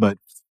number, but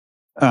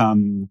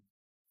now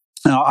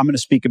I'm going to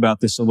speak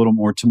about this a little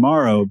more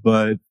tomorrow.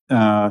 But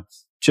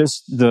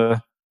just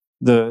the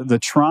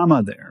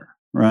trauma there,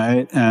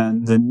 right,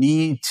 and the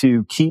need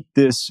to keep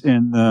this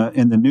in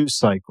the news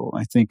cycle,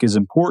 I think, is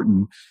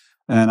important.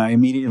 And I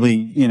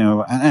immediately,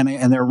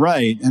 and they're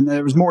right. And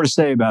there was more to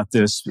say about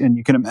this. And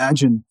you can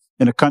imagine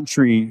in a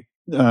country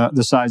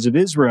the size of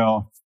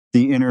Israel,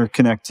 the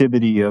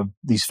interconnectivity of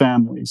these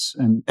families.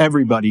 And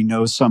everybody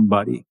knows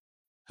somebody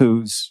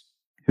who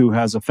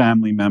has a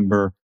family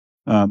member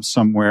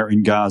somewhere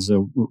in Gaza,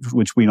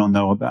 which we don't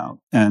know about.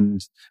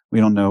 And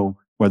we don't know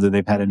whether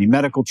they've had any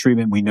medical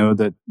treatment. We know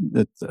that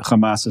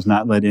Hamas has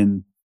not let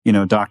in,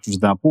 Doctors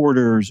Without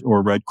Borders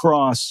or Red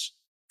Cross.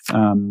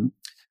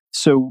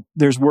 So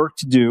there's work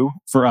to do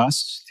for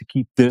us to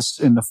keep this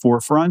in the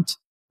forefront.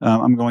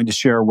 I'm going to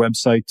share a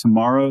website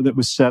tomorrow that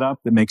was set up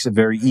that makes it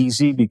very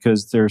easy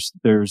because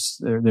it's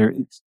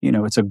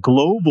a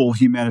global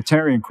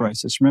humanitarian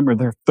crisis. Remember,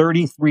 there are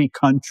 33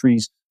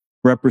 countries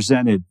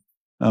represented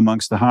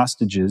amongst the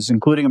hostages,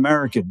 including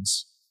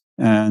Americans.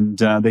 And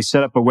they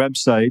set up a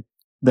website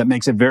that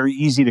makes it very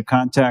easy to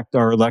contact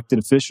our elected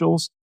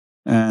officials.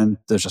 And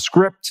there's a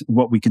script,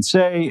 what we can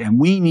say, and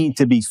we need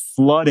to be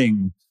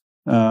flooding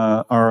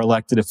our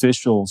elected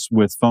officials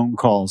with phone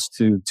calls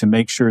to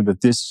make sure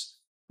that this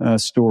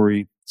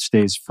story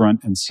stays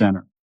front and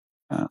center.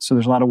 So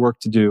there's a lot of work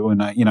to do.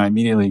 And I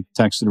immediately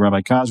texted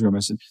Rabbi Cosgrove. I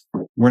said,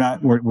 we're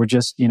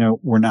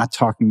not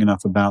talking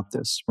enough about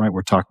this, right?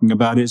 We're talking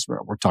about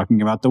Israel. We're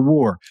talking about the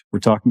war. We're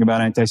talking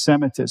about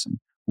anti-Semitism.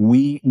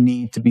 We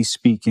need to be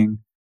speaking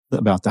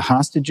about the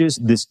hostages.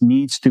 This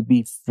needs to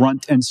be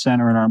front and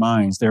center in our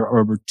minds. There are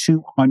over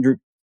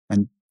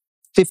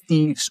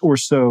 250 or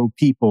so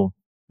people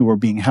who are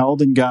being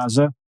held in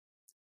Gaza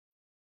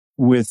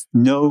with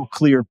no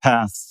clear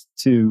path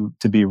to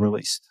be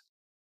released.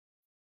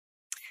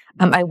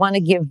 I want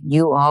to give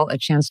you all a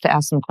chance to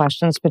ask some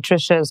questions.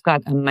 Patricia's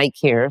got a mic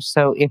here,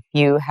 so if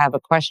you have a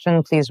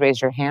question, please raise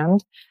your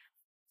hand.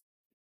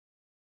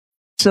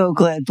 So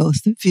glad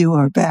both of you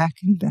are back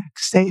and back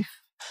safe.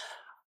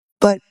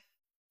 But,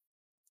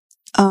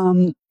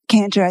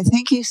 Cantor, I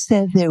think you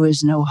said there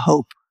was no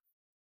hope.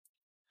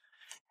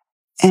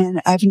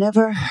 And I've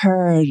never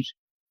heard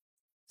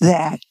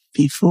that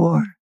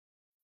before.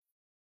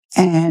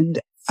 And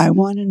I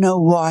want to know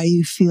why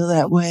you feel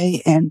that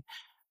way and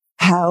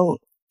how,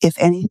 if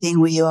anything,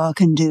 we all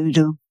can do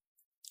to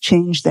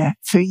change that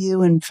for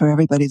you and for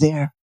everybody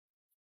there.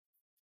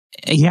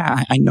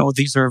 Yeah, I know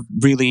these are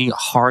really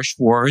harsh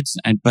words,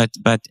 but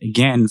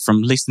again,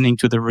 from listening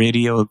to the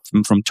radio,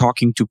 from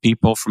talking to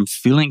people, from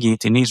feeling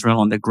it in Israel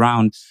on the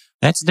ground,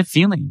 that's the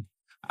feeling.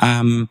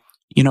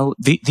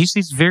 This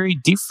is very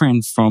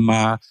different from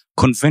a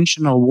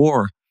conventional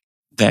war.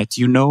 That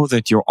you know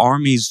that your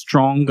army is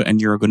strong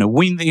and you're going to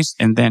win this,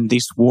 and then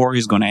this war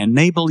is going to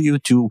enable you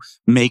to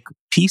make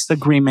peace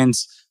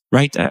agreements,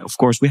 right? Of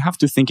course, we have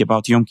to think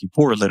about Yom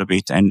Kippur a little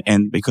bit,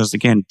 and because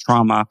again,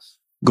 trauma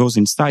goes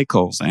in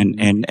cycles, and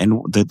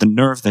the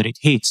nerve that it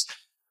hits.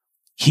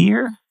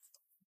 Here,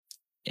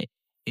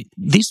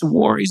 this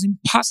war is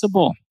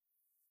impossible.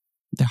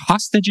 The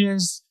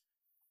hostages,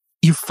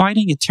 you're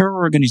fighting a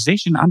terror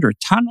organization under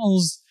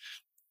tunnels.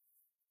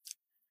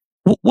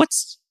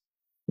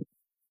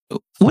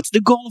 What's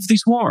the goal of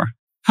this war?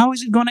 How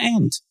is it going to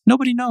end?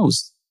 Nobody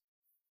knows.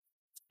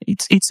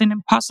 It's an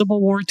impossible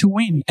war to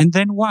win. And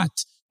then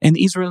what? And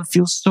Israel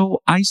feels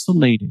so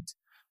isolated.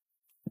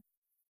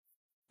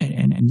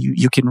 And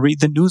you can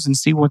read the news and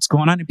see what's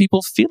going on, and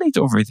people feel it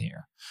over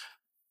there.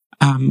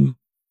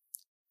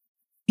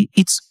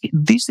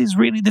 this is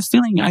really the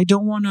feeling. I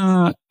don't want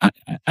to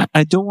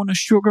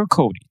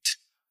sugarcoat it.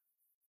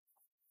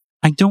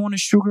 I don't want to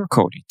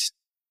sugarcoat it.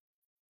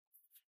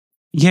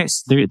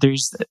 Yes,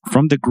 there's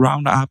from the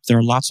ground up, there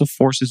are lots of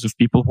forces of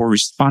people who are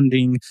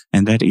responding,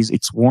 and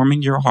it's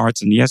warming your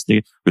hearts. And yes,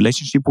 the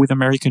relationship with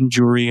American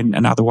Jewry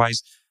and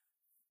otherwise,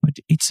 but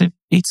it's a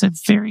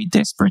very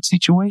desperate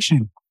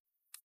situation.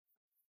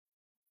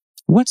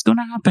 What's going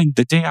to happen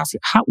the day after?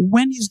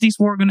 When is this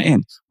war going to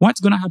end? What's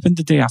going to happen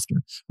the day after?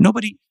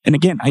 Nobody, and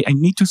again, I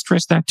need to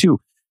stress that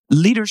too.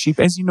 Leadership,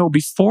 as you know,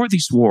 before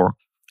this war,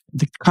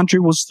 the country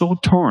was so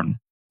torn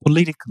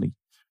politically.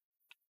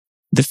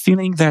 The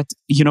feeling that,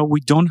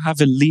 we don't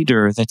have a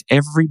leader that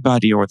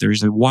everybody, or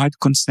there's a wide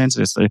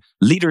consensus, a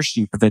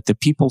leadership that the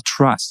people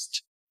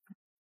trust.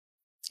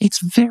 It's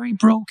very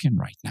broken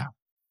right now.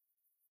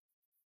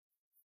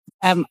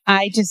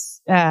 I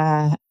just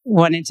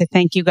wanted to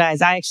thank you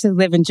guys. I actually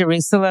live in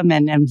Jerusalem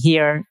and I'm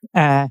here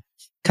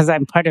because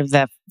I'm part of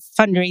the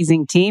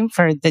fundraising team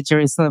for the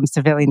Jerusalem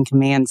Civilian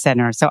Command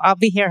Center. So I'll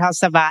be here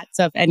House Shabbat.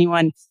 So if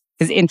anyone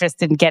is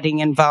interested in getting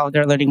involved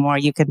or learning more,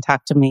 you can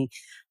talk to me.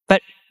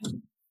 But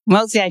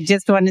mostly, I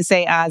just want to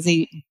say,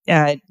 Ozzy,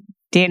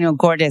 Daniel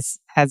Gordis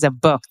has a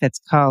book that's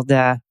called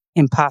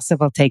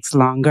Impossible Takes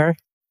Longer.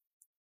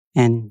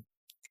 And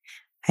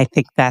I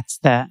think that's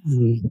at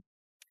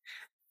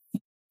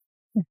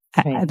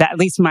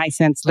least my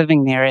sense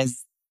living there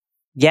is,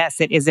 yes,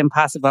 it is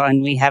impossible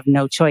and we have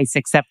no choice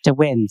except to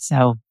win.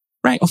 So,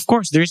 right. Of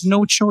course, there's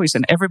no choice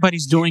and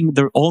everybody's doing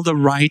all the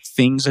right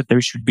things that they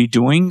should be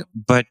doing.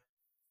 But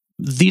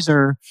these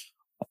are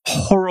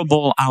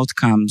horrible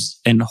outcomes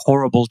and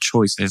horrible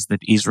choices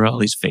that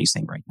Israel is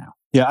facing right now.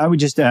 Yeah, I would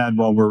just add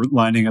while we're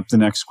lining up the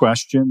next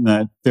question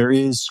that there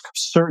is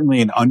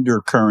certainly an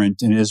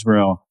undercurrent in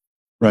Israel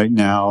right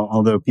now,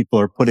 although people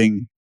are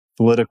putting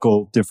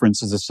political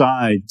differences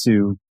aside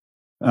to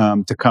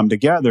come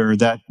together,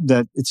 that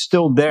it's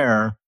still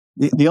there.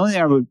 The only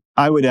thing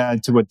I would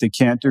add to what the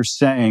Cantor's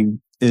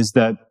saying is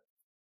that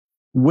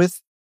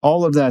with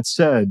all of that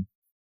said,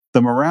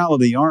 the morale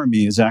of the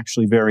army is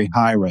actually very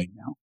high right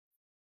now.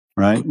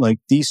 Right? Like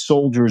these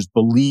soldiers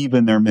believe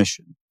in their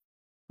mission,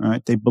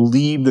 right? They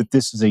believe that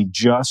this is a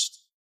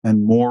just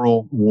and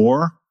moral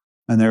war,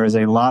 and there is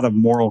a lot of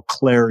moral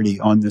clarity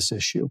on this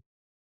issue.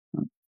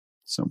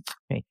 So,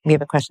 great. We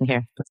have a question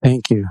here.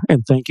 Thank you.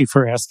 And thank you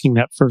for asking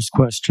that first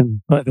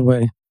question, by the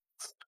way.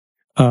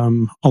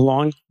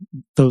 Along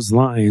those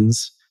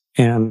lines,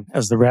 and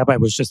as the rabbi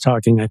was just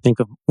talking, I think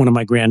of one of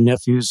my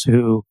grandnephews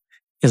who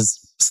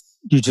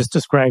you just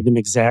described him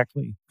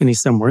exactly, and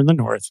he's somewhere in the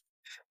north.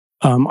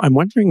 I'm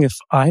wondering if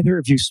either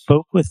of you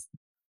spoke with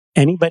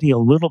anybody a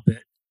little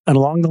bit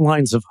along the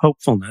lines of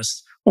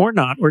hopefulness or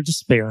not, or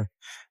despair,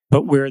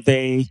 but where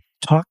they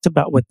talked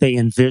about what they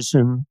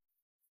envision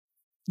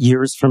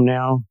years from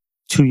now,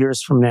 2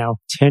 years from now,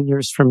 10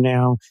 years from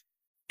now.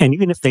 And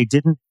even if they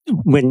didn't,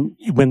 when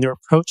they're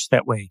approached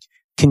that way,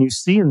 can you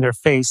see in their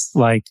face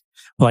like,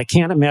 well, I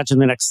can't imagine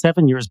the next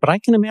 7 years, but I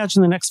can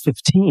imagine the next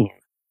 15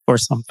 or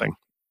something?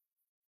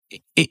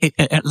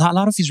 A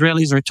lot of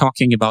Israelis are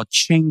talking about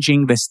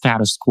changing the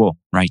status quo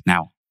right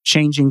now,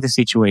 changing the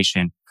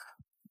situation,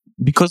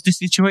 because the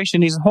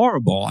situation is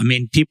horrible. I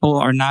mean, people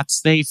are not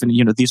safe, and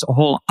this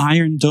whole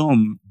Iron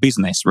Dome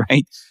business,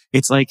 right?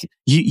 It's like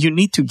you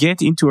need to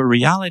get into a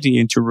reality,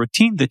 into a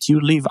routine that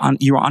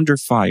you're under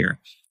fire,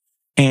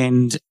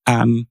 and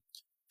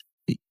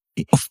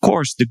of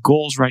course, the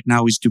goals right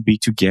now is to be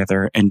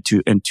together and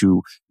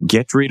to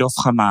get rid of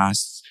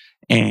Hamas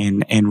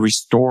and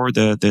restore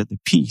the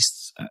peace.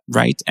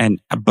 Right. And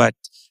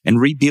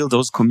rebuild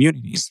those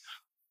communities.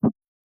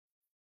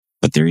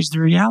 But there is the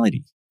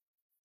reality.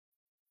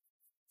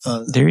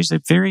 There is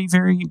a very,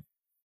 very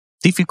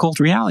difficult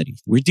reality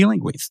we're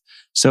dealing with.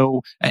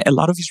 So a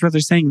lot of Israelis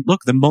are saying,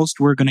 look, the most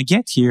we're going to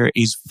get here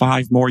is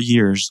 5 more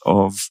years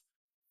of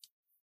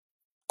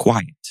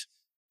quiet.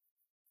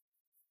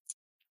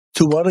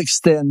 To what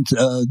extent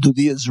do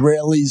the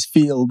Israelis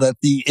feel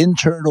that the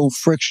internal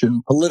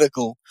friction,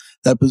 political,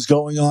 that was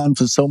going on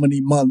for so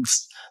many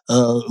months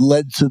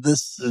led to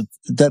this,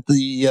 that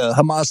the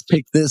Hamas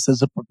picked this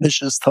as a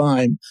propitious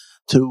time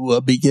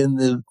to begin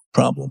the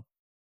problem?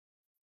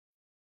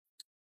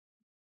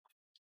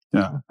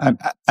 Yeah, I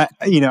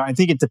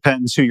think it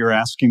depends who you're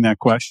asking that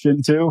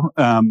question to.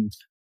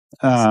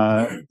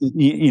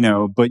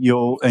 But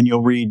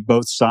you'll read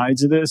both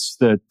sides of this,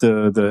 that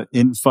the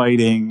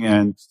infighting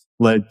and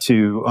led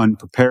to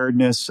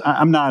unpreparedness.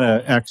 I'm not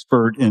an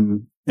expert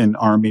in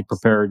army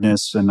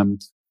preparedness, and I'm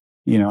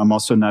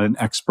also not an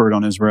expert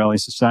on Israeli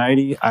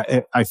society.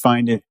 I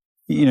find it,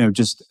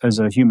 just as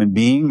a human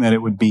being, that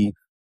it would be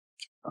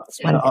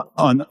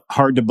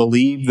hard to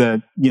believe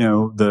that,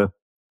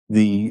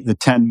 the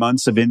 10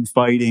 months of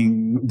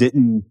infighting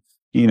didn't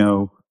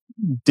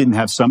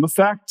have some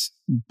effect.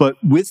 But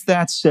with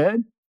that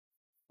said,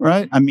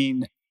 right, I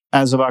mean,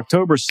 as of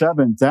October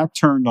 7th, that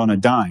turned on a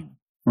dime.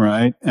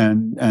 Right.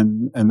 And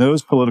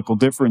those political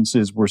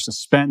differences were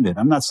suspended.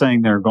 I'm not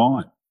saying they're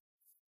gone,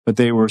 but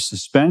they were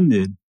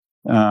suspended,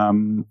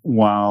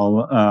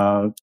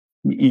 while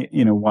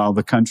while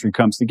the country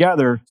comes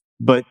together.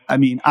 But I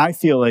mean, I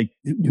feel like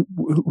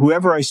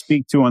whoever I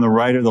speak to on the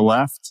right or the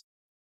left,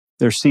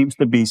 there seems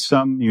to be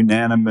some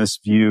unanimous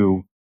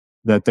view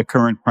that the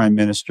current prime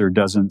minister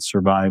doesn't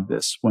survive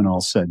this when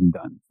all's said and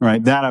done,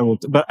 right? That I will,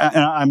 but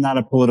I'm not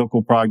a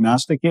political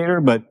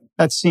prognosticator, but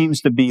that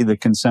seems to be the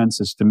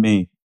consensus to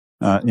me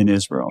in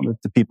Israel,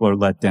 that the people are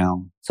let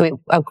down. So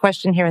a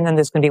question here, and then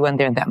there's going to be one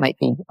there, and that might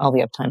be all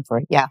we have time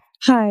for. Yeah.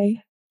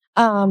 Hi.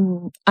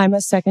 I'm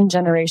a second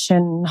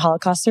generation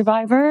Holocaust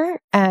survivor,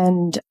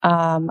 and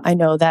I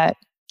know that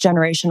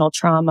generational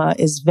trauma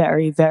is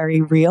very,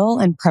 very real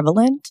and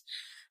prevalent.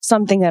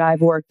 Something that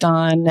I've worked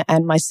on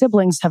and my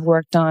siblings have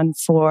worked on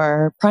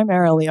for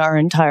primarily our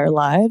entire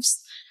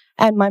lives,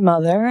 and my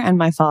mother and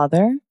my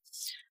father.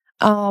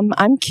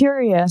 I'm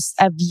curious,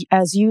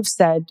 as you've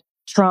said,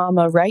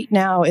 trauma right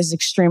now is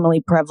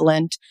extremely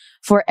prevalent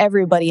for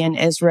everybody in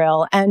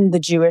Israel and the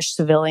Jewish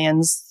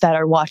civilians that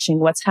are watching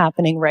what's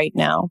happening right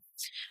now.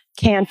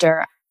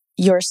 Cantor,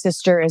 your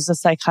sister is a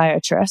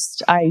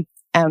psychiatrist. I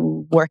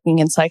am working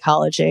in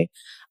psychology.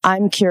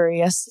 I'm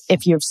curious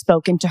if you've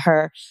spoken to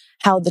her,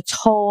 how the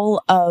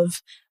toll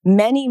of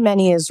many,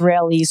 many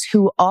Israelis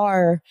who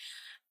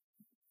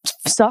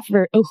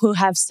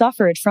have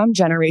suffered from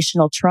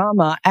generational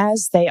trauma,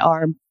 as they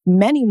are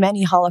many,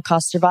 many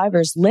Holocaust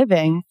survivors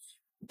living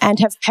and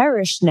have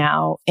perished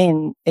now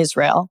in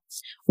Israel.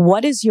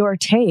 What is your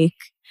take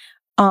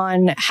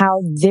on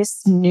how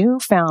this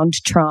newfound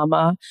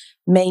trauma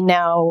may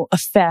now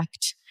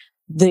affect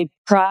the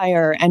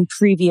prior and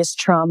previous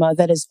trauma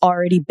that is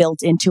already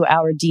built into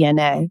our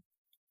DNA?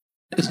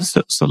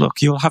 So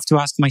look, you'll have to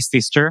ask my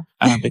sister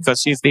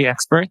because she's the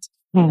expert,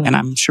 and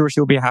I'm sure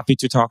she'll be happy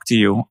to talk to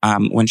you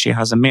when she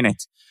has a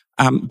minute.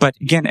 But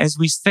again, as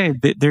we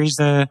said, there is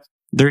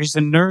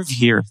a nerve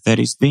here that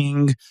is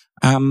being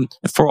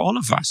for all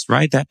of us,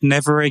 right? That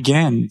never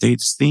again, they're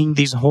seeing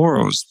these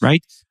horrors,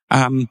 right?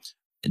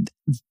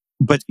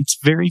 But it's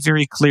very,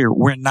 very clear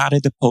we're not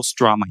at the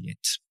post-trauma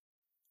yet.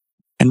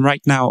 And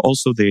right now,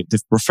 also, the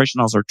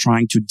professionals are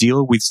trying to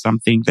deal with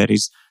something that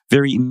is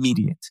very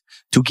immediate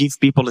to give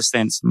people a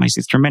sense. My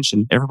sister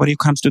mentioned, everybody who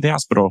comes to the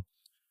hospital,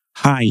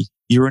 hi,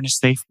 you're in a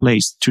safe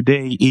place.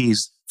 Today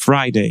is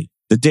Friday,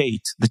 the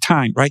date, the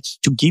time, right?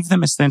 To give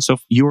them a sense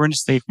of you're in a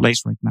safe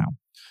place right now.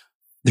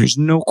 There's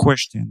no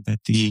question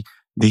that the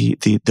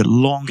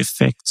long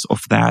effects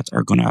of that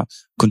are going to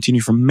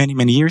continue for many,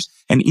 many years.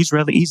 And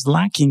Israel is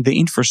lacking the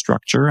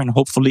infrastructure, and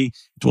hopefully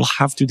it will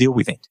have to deal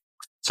with it.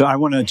 So I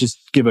want to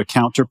just give a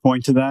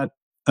counterpoint to that,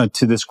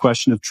 to this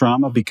question of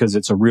trauma, because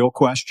it's a real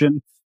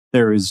question.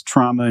 There is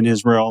trauma in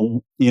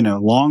Israel,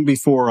 long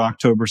before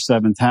October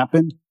 7th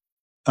happened.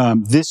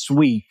 This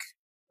week,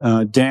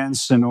 Dan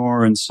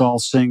Senor and Saul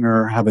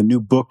Singer have a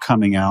new book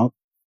coming out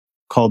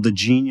called The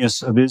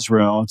Genius of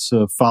Israel. It's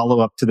a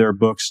follow-up to their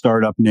book,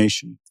 Startup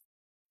Nation.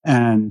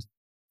 And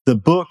the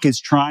book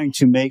is trying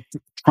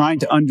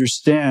to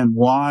understand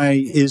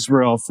why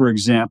Israel, for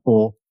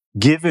example,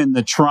 given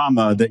the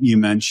trauma that you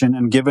mentioned,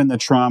 and given the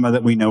trauma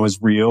that we know is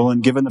real,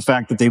 and given the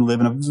fact that they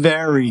live in a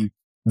very,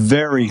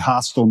 very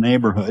hostile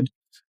neighborhood,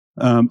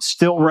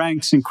 still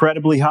ranks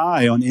incredibly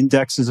high on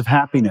indexes of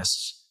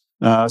happiness.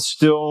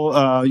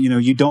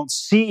 You don't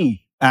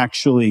see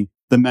actually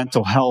the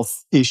mental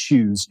health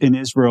issues in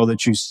Israel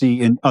that you see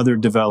in other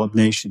developed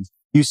nations.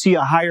 You see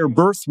a higher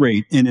birth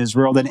rate in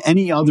Israel than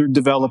any other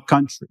developed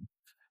country.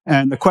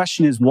 And the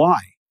question is why?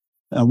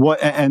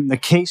 And the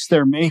case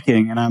they're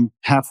making, and I'm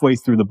halfway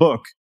through the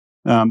book,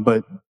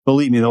 but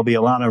believe me, there'll be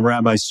a lot of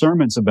rabbi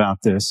sermons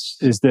about this,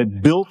 is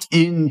that built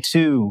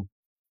into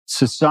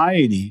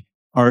society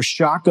are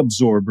shock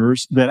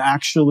absorbers that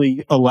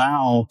actually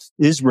allow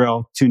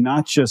Israel to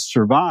not just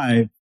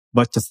survive,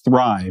 but to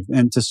thrive.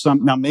 And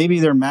now maybe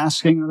they're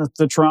masking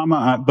the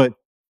trauma,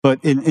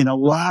 but in a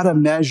lot of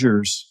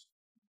measures,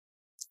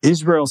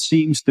 Israel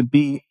seems to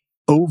be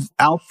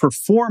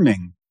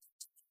outperforming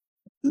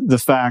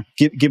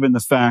given the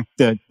fact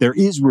that there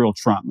is real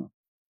trauma.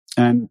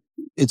 And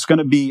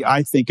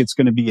I think it's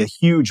going to be a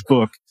huge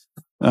book,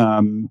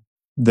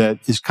 that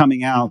is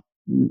coming out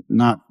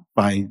not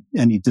by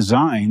any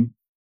design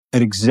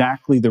at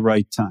exactly the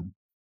right time.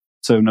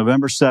 So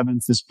November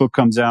 7th, this book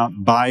comes out,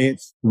 buy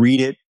it,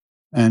 read it,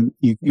 and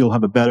you'll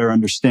have a better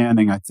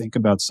understanding, I think,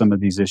 about some of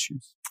these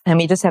issues. And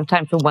we just have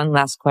time for one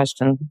last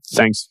question.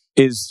 Thanks.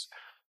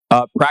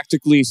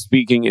 Practically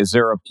speaking, is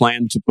there a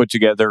plan to put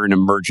together an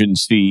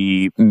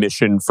emergency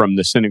mission from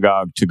the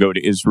synagogue to go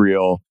to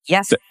Israel?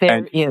 Yes,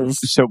 there is.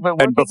 So,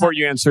 and before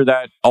you answer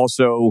that,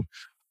 also,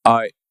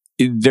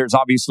 there's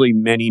obviously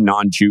many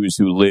non-Jews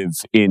who live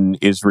in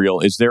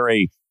Israel. Is there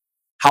a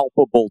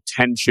palpable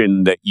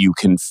tension that you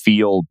can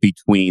feel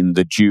between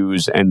the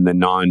Jews and the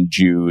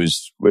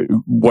non-Jews,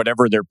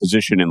 whatever their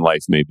position in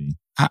life may be?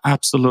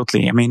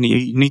 Absolutely. I mean,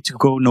 you need to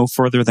go no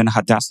further than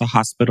Hadassah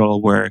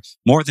Hospital, where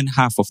more than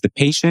half of the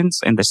patients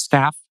and the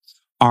staff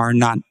are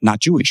not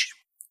Jewish.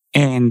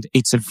 And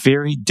it's a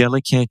very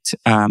delicate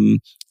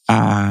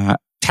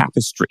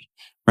tapestry,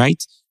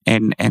 right?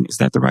 And is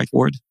that the right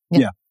word?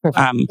 Yeah.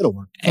 It'll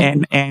work.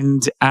 And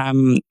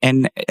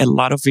a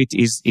lot of it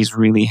is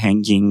really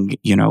hanging,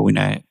 in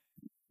a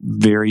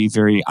very,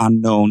 very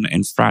unknown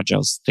and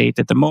fragile state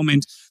at the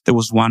moment. There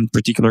was one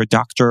particular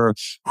doctor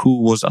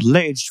who was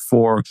alleged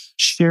for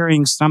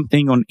sharing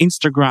something on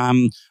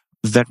Instagram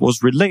that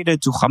was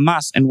related to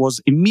Hamas and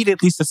was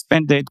immediately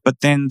suspended.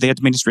 But then the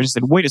administration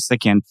said, wait a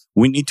second,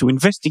 we need to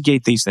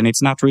investigate this. And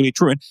it's not really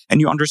true. And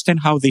you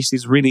understand how this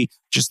is really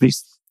just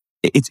this.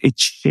 It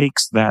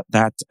shakes that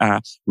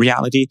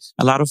reality.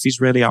 A lot of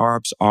Israeli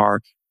Arabs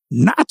are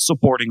not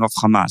supporting of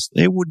Hamas.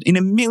 They would, in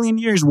a million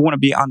years, want to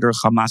be under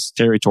Hamas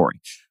territory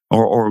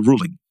or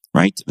ruling,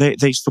 right?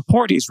 They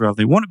support Israel.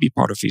 They want to be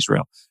part of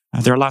Israel.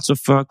 There are lots of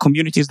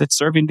communities that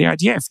serve in the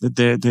IDF,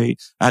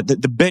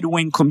 the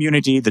Bedouin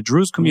community, the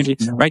Druze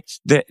community, right?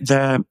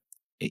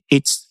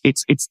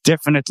 It's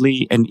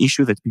definitely an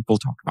issue that people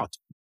talk about.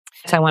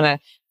 So I want to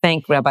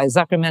thank Rabbi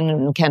Zuckerman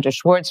and Cantor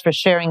Schwartz for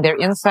sharing their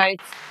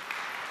insights.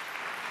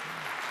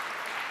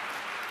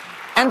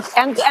 And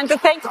to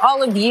thank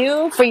all of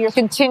you for your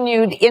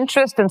continued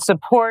interest and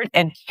support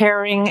and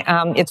caring.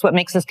 It's what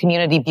makes this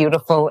community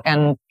beautiful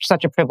and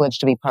such a privilege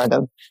to be part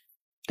of.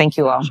 Thank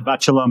you all.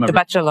 Shabbat shalom.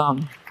 Shabbat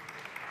shalom.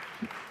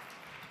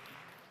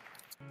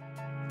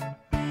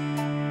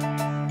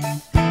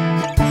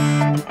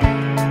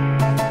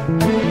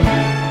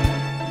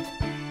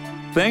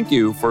 Thank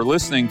you for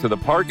listening to the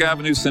Park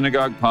Avenue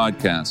Synagogue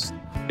podcast.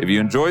 If you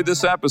enjoyed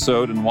this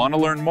episode and want to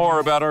learn more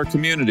about our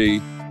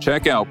community,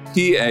 check out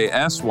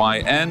pasyn.org.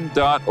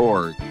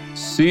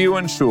 See you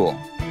in Shul.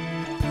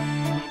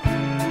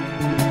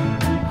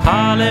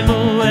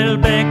 Hallelu el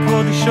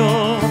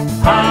bekodisho,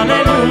 Hallelu